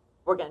up.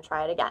 We're going to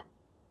try it again.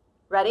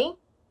 Ready?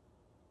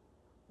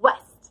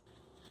 West.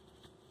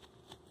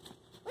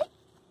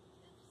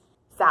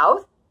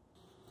 South.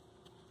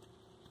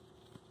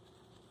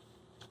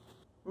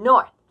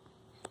 North.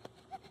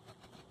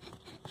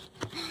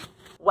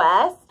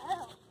 West.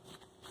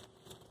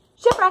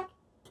 Shipwreck.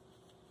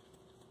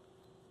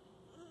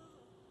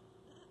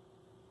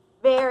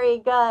 Very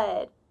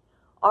good.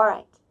 All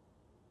right.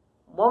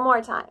 One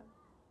more time.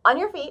 On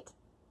your feet.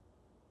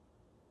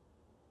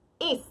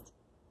 East.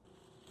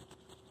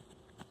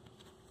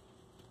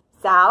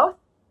 South.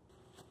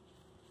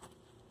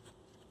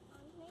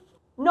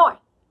 North.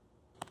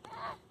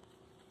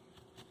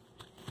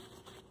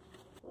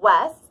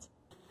 West.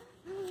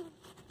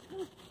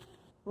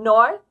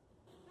 North.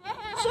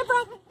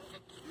 Shipwreck.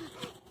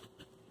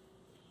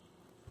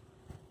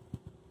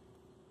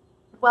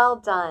 Well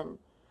done.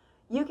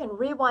 You can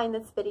rewind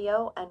this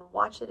video and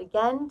watch it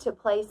again to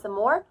play some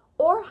more,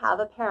 or have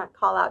a parent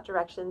call out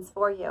directions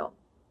for you.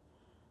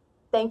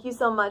 Thank you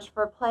so much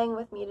for playing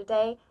with me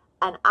today,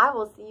 and I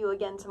will see you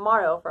again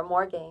tomorrow for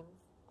more games.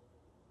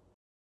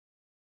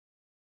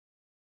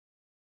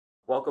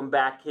 Welcome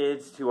back,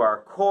 kids, to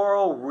our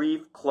Coral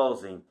Reef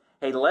closing.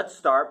 Hey, let's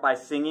start by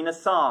singing a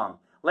song.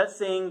 Let's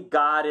sing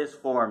God is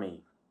For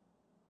Me.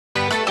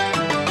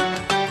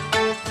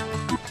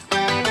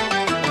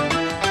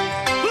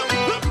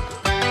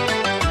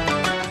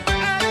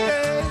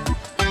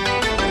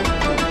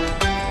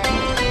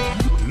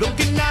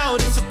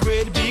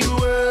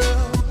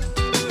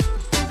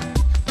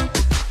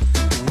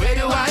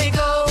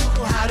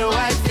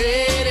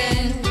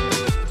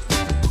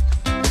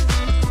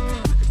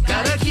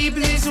 keep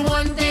this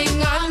one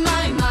thing on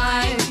my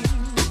mind.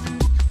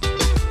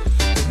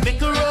 The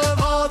maker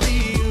of all the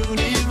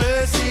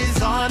universe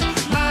is on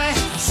my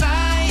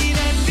side.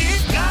 And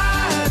if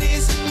God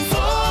is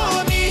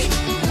for me,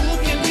 who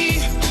can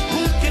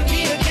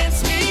be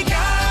against me?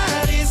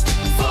 God is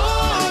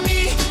for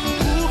me,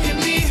 who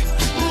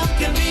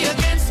can be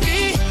against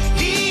me?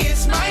 He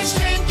is my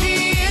strength,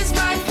 he is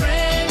my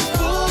friend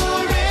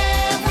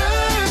forever.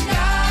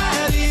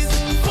 God is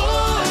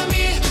for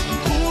me,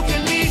 who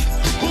can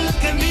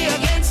be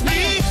against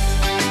me?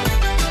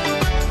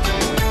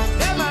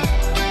 Yeah, man.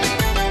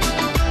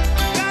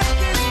 God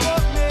is for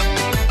me.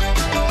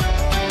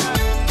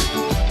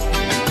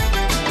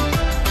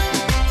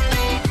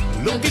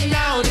 Looking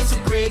out, it's a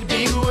great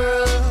big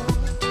world.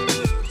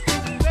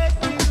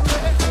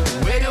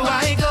 Where do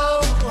I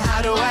go?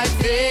 How do I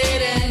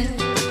fit in?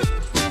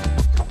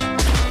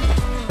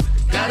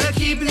 Gotta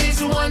keep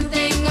this one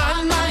thing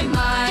on my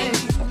mind.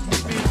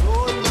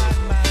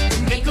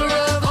 The maker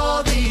of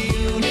all the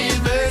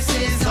universe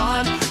is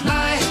on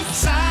my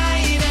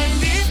side.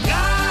 And if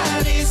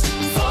God is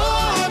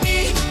for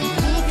me,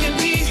 who can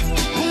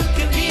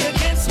be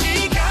against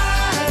me?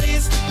 God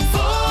is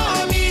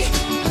for me,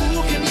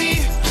 who can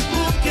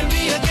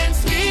be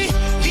against me?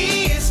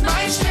 He is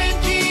my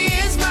strength, he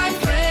is my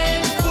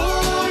friend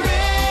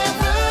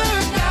forever.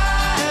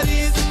 God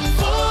is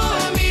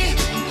for me,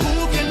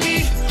 who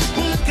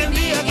can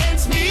be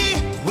against me?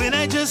 When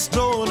I just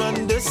don't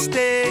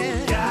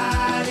understand,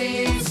 God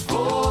is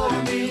for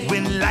me.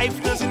 When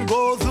life doesn't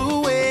go the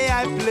way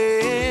I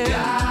planned,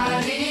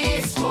 God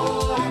is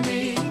for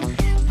me.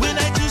 When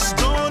I just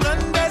don't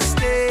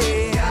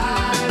understand,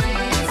 God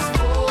is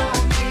for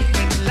me.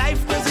 When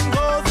life doesn't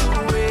go the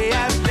way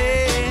I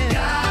planned,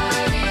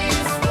 God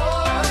is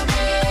for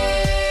me.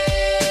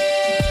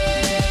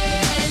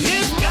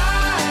 If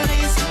God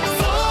is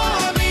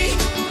for me,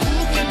 who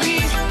can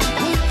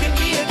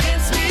be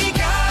against me?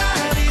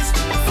 God is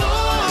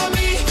for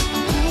me,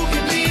 who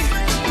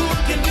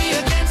can be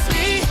against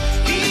me?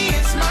 He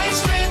is my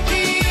strength,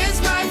 he is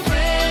my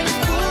friend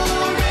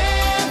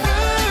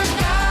forever.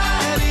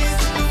 God is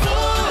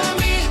for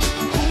me,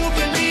 who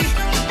can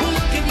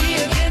be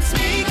against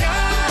me?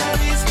 God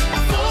is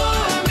for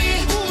me,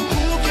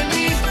 who can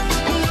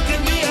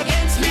be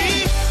against me?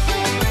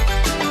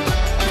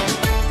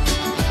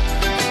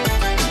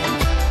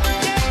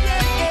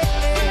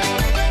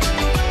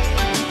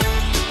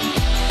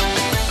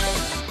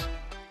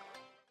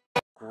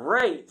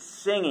 Great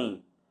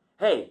singing.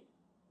 Hey,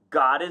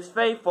 God is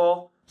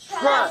faithful.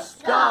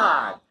 Trust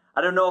God.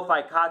 I don't know if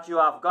I caught you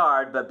off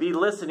guard, but be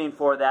listening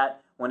for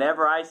that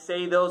whenever I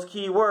say those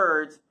key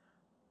words.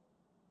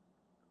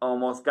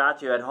 Almost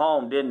got you at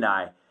home, didn't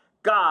I?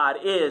 God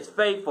is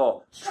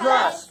faithful.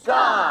 Trust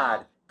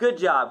God. Good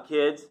job,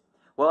 kids.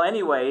 Well,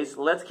 anyways,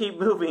 let's keep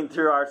moving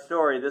through our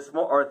story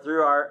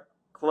through our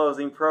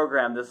closing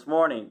program this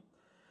morning.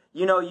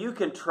 You know, you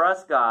can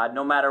trust God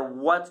no matter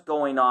what's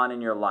going on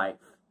in your life.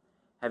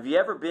 Have you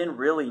ever been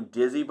really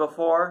dizzy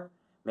before?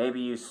 Maybe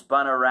you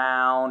spun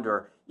around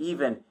or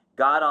even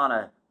got on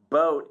a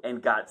boat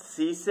and got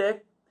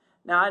seasick.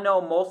 Now, I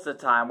know most of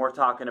the time we're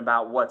talking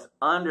about what's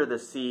under the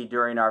sea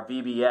during our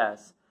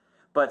VBS,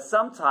 but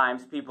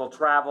sometimes people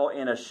travel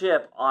in a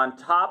ship on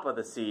top of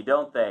the sea,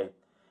 don't they?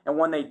 And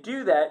when they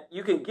do that,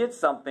 you can get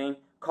something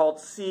called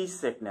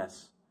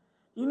seasickness.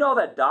 You know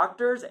that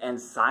doctors and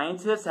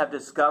scientists have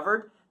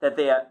discovered that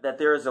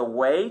there is a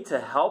way to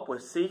help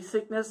with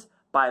seasickness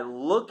by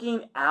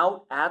looking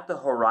out at the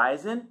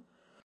horizon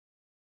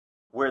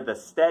where the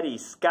steady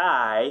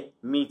sky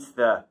meets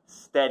the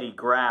steady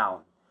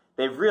ground.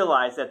 They've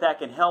realized that that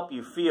can help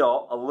you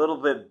feel a little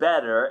bit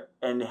better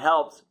and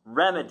helps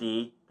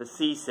remedy the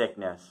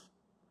seasickness.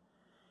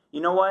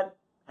 You know what?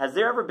 Has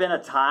there ever been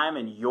a time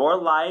in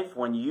your life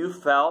when you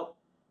felt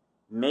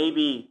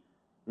maybe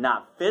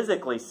not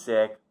physically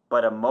sick,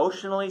 but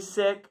emotionally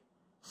sick,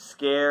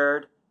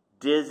 scared,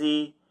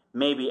 dizzy,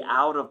 maybe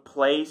out of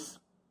place?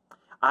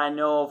 I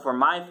know for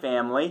my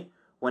family,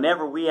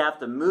 whenever we have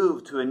to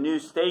move to a new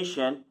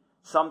station,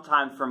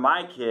 sometimes for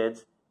my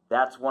kids,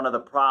 that's one of the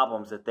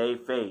problems that they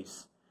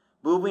face.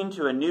 Moving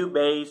to a new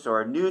base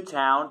or a new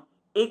town,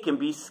 it can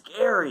be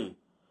scary.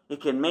 It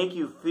can make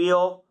you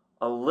feel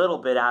a little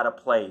bit out of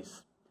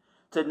place.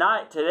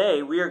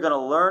 Today, we are going to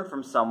learn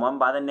from someone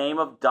by the name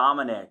of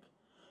Dominic.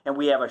 And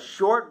we have a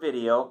short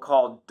video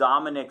called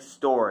Dominic's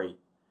Story.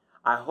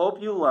 I hope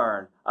you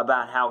learn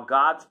about how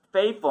God's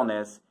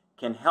faithfulness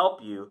can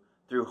help you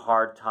through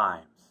hard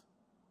times.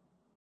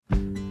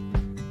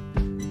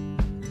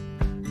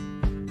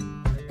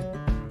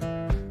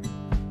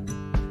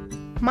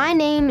 My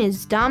name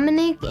is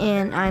Dominic,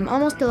 and I'm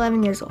almost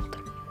 11 years old.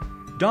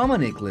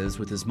 Dominic lives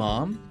with his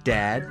mom,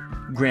 dad,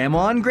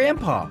 grandma, and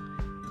grandpa.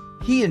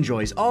 He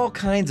enjoys all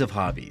kinds of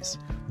hobbies,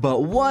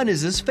 but one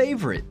is his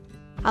favorite.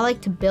 I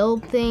like to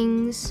build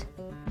things.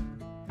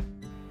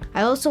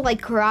 I also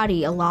like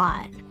karate a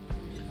lot.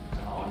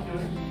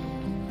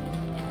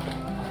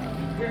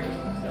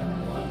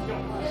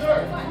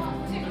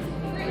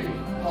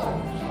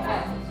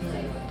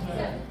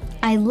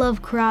 I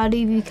love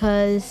karate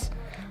because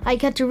I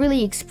get to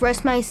really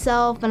express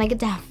myself and I get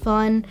to have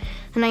fun.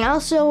 And I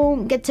also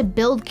get to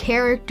build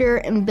character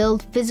and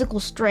build physical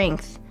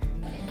strength.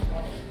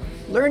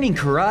 Learning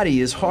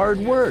karate is hard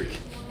work.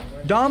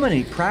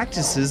 Dominic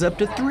practices up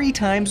to 3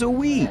 times a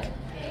week.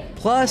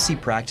 Plus, he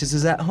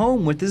practices at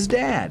home with his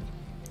dad.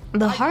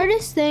 The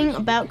hardest thing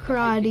about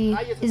karate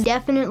is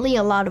definitely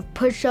a lot of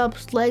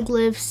push-ups, leg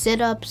lifts,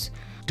 sit-ups.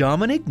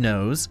 Dominic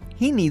knows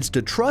he needs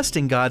to trust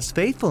in God's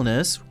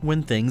faithfulness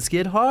when things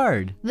get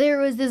hard.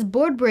 There was this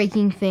board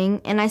breaking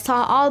thing, and I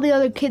saw all the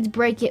other kids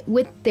break it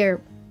with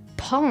their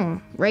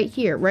palm. Right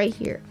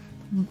here.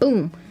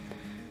 Boom.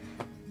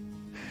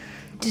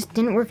 Just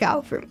didn't work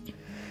out for me.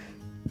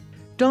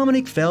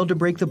 Dominic failed to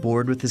break the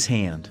board with his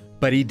hand,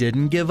 but he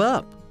didn't give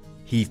up.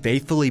 He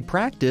faithfully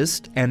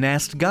practiced and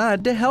asked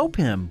God to help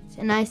him.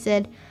 And I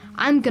said,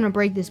 I'm gonna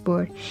break this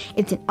board.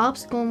 It's an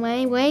obstacle in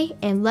my way,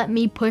 and let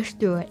me push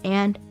through it.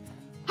 And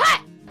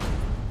ha!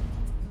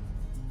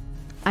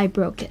 I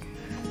broke it.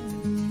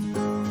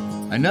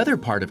 Another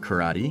part of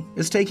karate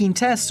is taking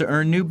tests to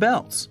earn new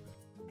belts.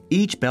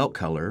 Each belt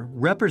color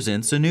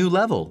represents a new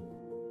level.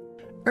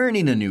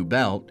 Earning a new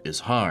belt is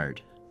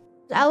hard.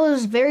 I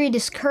was very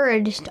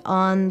discouraged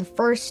on the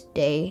first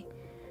day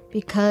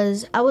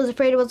because I was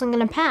afraid I wasn't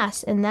going to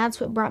pass, and that's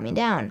what brought me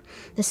down.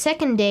 The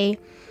second day,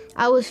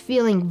 I was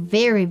feeling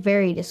very,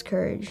 very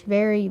discouraged,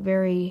 very,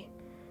 very,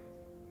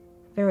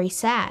 very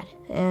sad.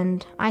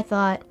 And I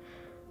thought,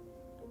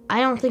 I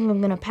don't think I'm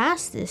going to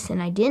pass this,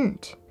 and I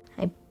didn't.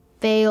 I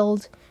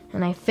failed,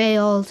 and I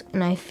failed,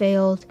 and I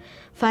failed.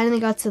 Finally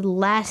got to the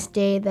last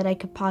day that I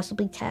could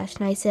possibly test,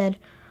 and I said,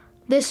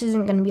 this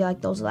isn't going to be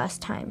like those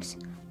last times.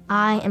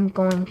 I am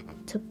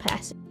going to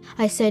pass it.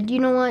 I said, you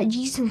know what,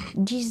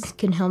 Jesus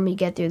can help me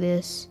get through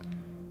this.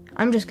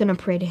 I'm just going to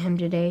pray to him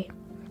today.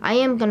 I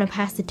am going to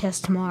pass the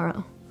test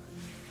tomorrow.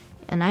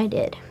 And I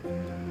did.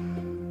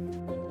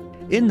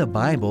 In the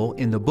Bible,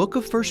 in the book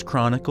of 1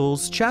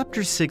 Chronicles,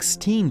 chapter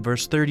 16,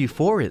 verse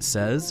 34, it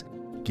says,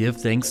 "Give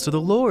thanks to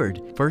the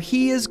Lord, for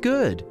he is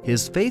good.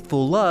 His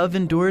faithful love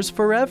endures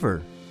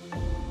forever."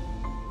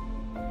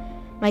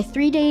 My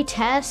 3-day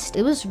test,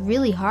 it was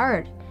really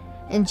hard.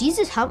 And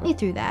Jesus helped me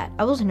through that.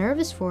 I was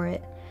nervous for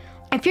it.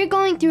 If you're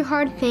going through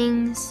hard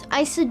things,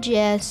 I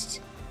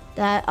suggest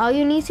that all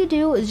you need to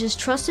do is just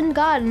trust in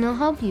God and he'll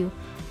help you.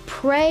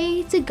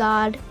 Pray to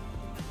God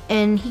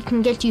and he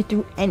can get you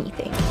through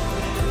anything.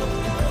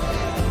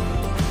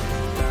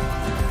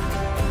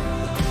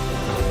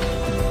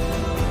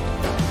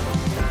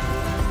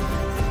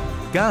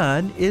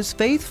 God is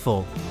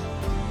faithful.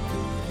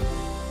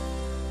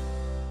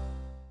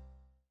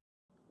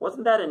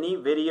 Wasn't that a neat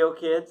video,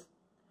 kids?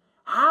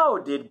 How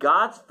did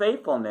God's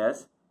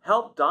faithfulness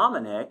help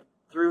Dominic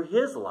through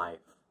his life?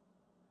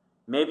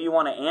 Maybe you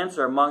want to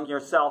answer among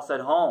yourselves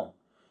at home.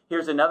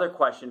 Here's another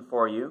question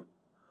for you.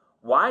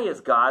 Why is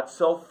God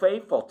so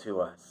faithful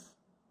to us?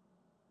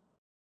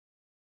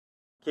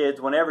 Kids,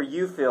 whenever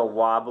you feel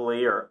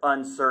wobbly or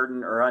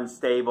uncertain or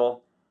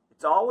unstable,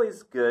 it's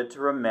always good to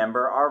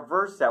remember our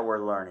verse that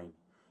we're learning.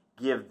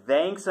 Give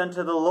thanks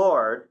unto the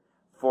Lord,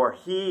 for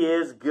he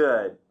is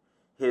good.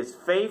 His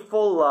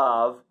faithful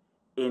love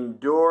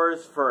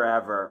endures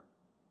forever.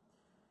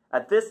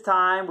 At this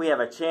time, we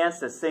have a chance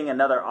to sing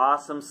another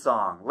awesome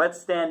song.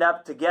 Let's stand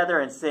up together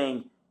and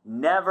sing,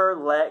 "Never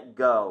Let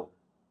Go."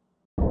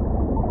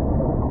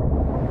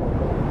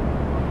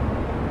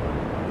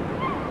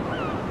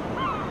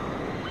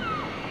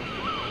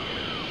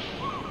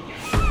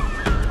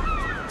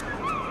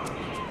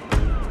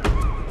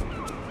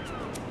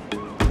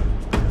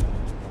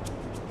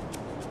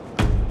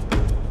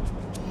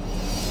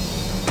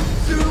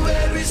 Through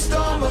every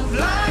storm of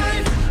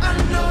life, I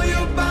know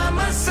you're by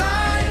my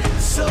side.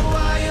 So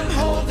I am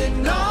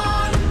holding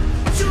on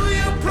to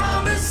your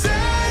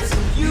promises.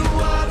 You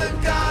are the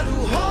God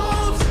who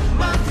holds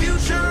my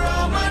future,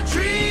 all my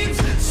dreams.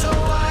 So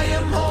I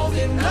am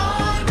holding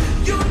on.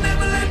 You'll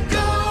never let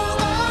go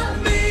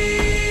of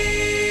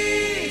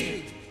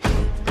me.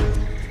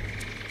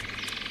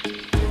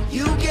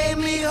 You gave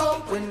me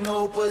hope when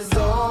hope was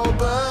all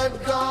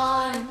but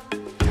gone.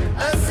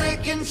 A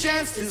second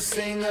chance to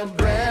sing a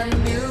brand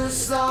new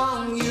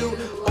song. You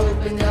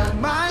opened up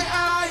my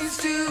eyes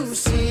to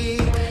see.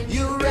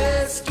 You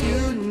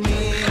rescued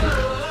me,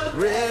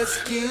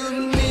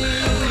 rescued me.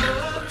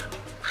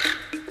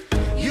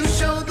 You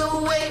showed the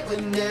way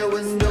when there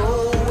was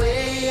no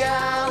way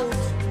out.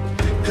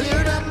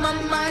 Cleared up my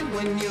mind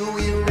when you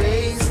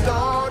erased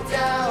all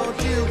doubt.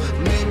 You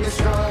made me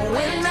strong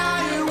when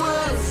I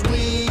was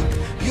weak.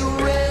 You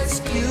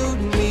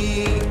rescued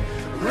me,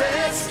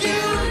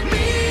 rescued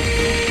me.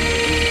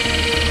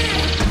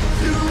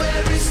 Through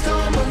every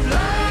storm of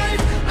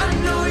life, I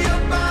know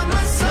you're by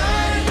my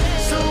side.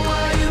 So I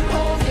am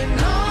holding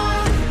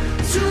on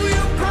to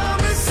your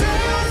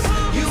promises.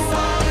 You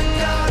are the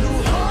God who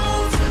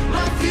holds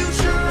my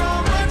future,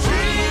 all my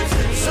dreams.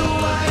 So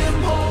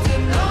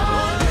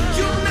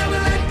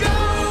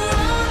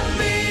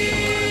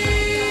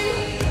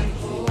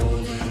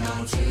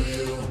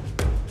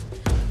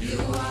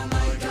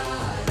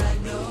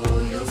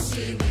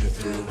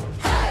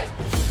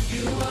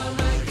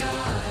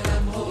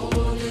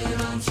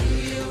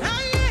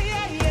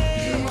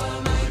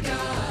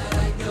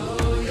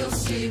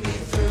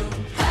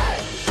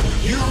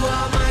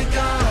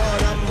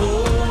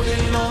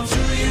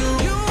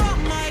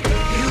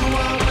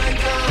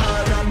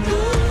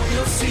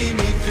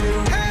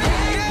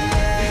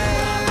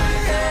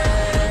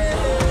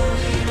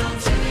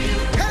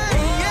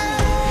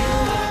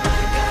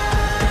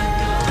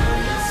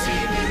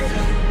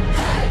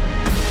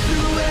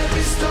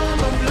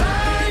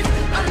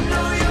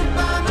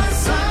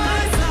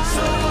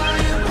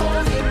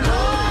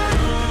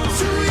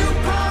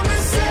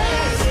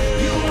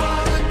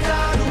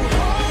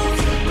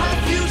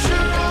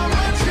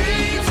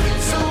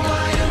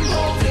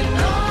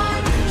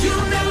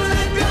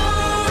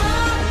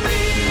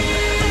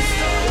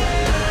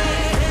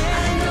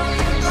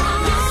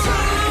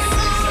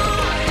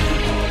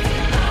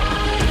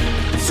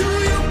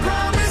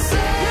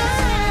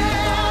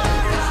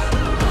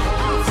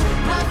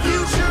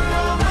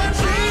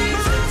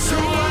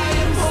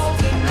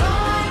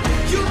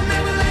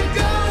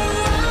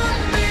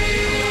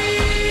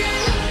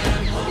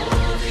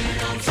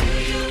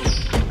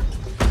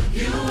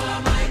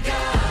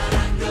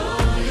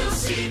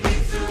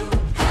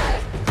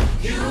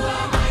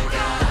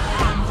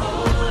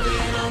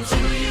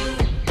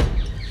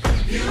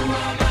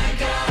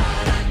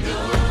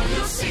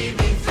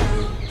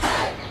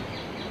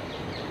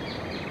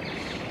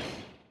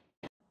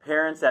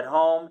parents at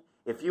home,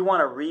 if you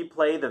want to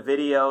replay the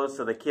videos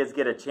so the kids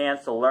get a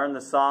chance to learn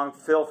the song,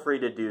 feel free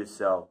to do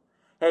so.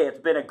 Hey, it's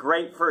been a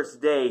great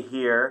first day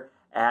here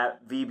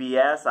at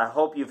VBS. I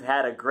hope you've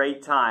had a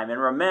great time. And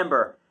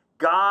remember,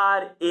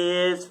 God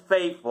is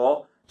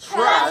faithful.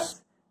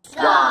 Trust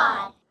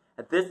God.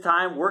 At this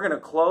time, we're going to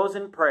close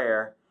in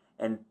prayer,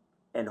 and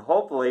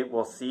hopefully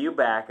we'll see you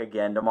back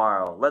again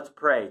tomorrow. Let's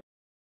pray.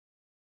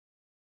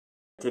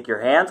 Take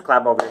your hands,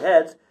 clap over your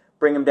heads,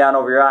 bring them down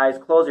over your eyes,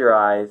 close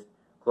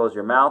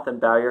your mouth,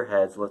 and bow your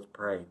heads. Let's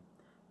pray.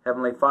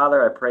 Heavenly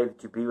Father, I pray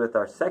that you be with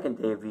our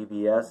second day of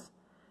VBS,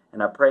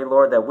 and I pray,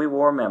 Lord, that we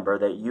will remember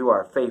that you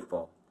are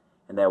faithful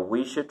and that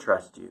we should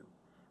trust you.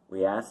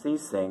 We ask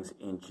these things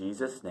in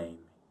Jesus' name.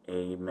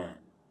 Amen.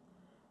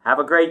 Have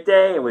a great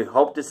day, and we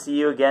hope to see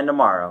you again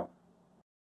tomorrow.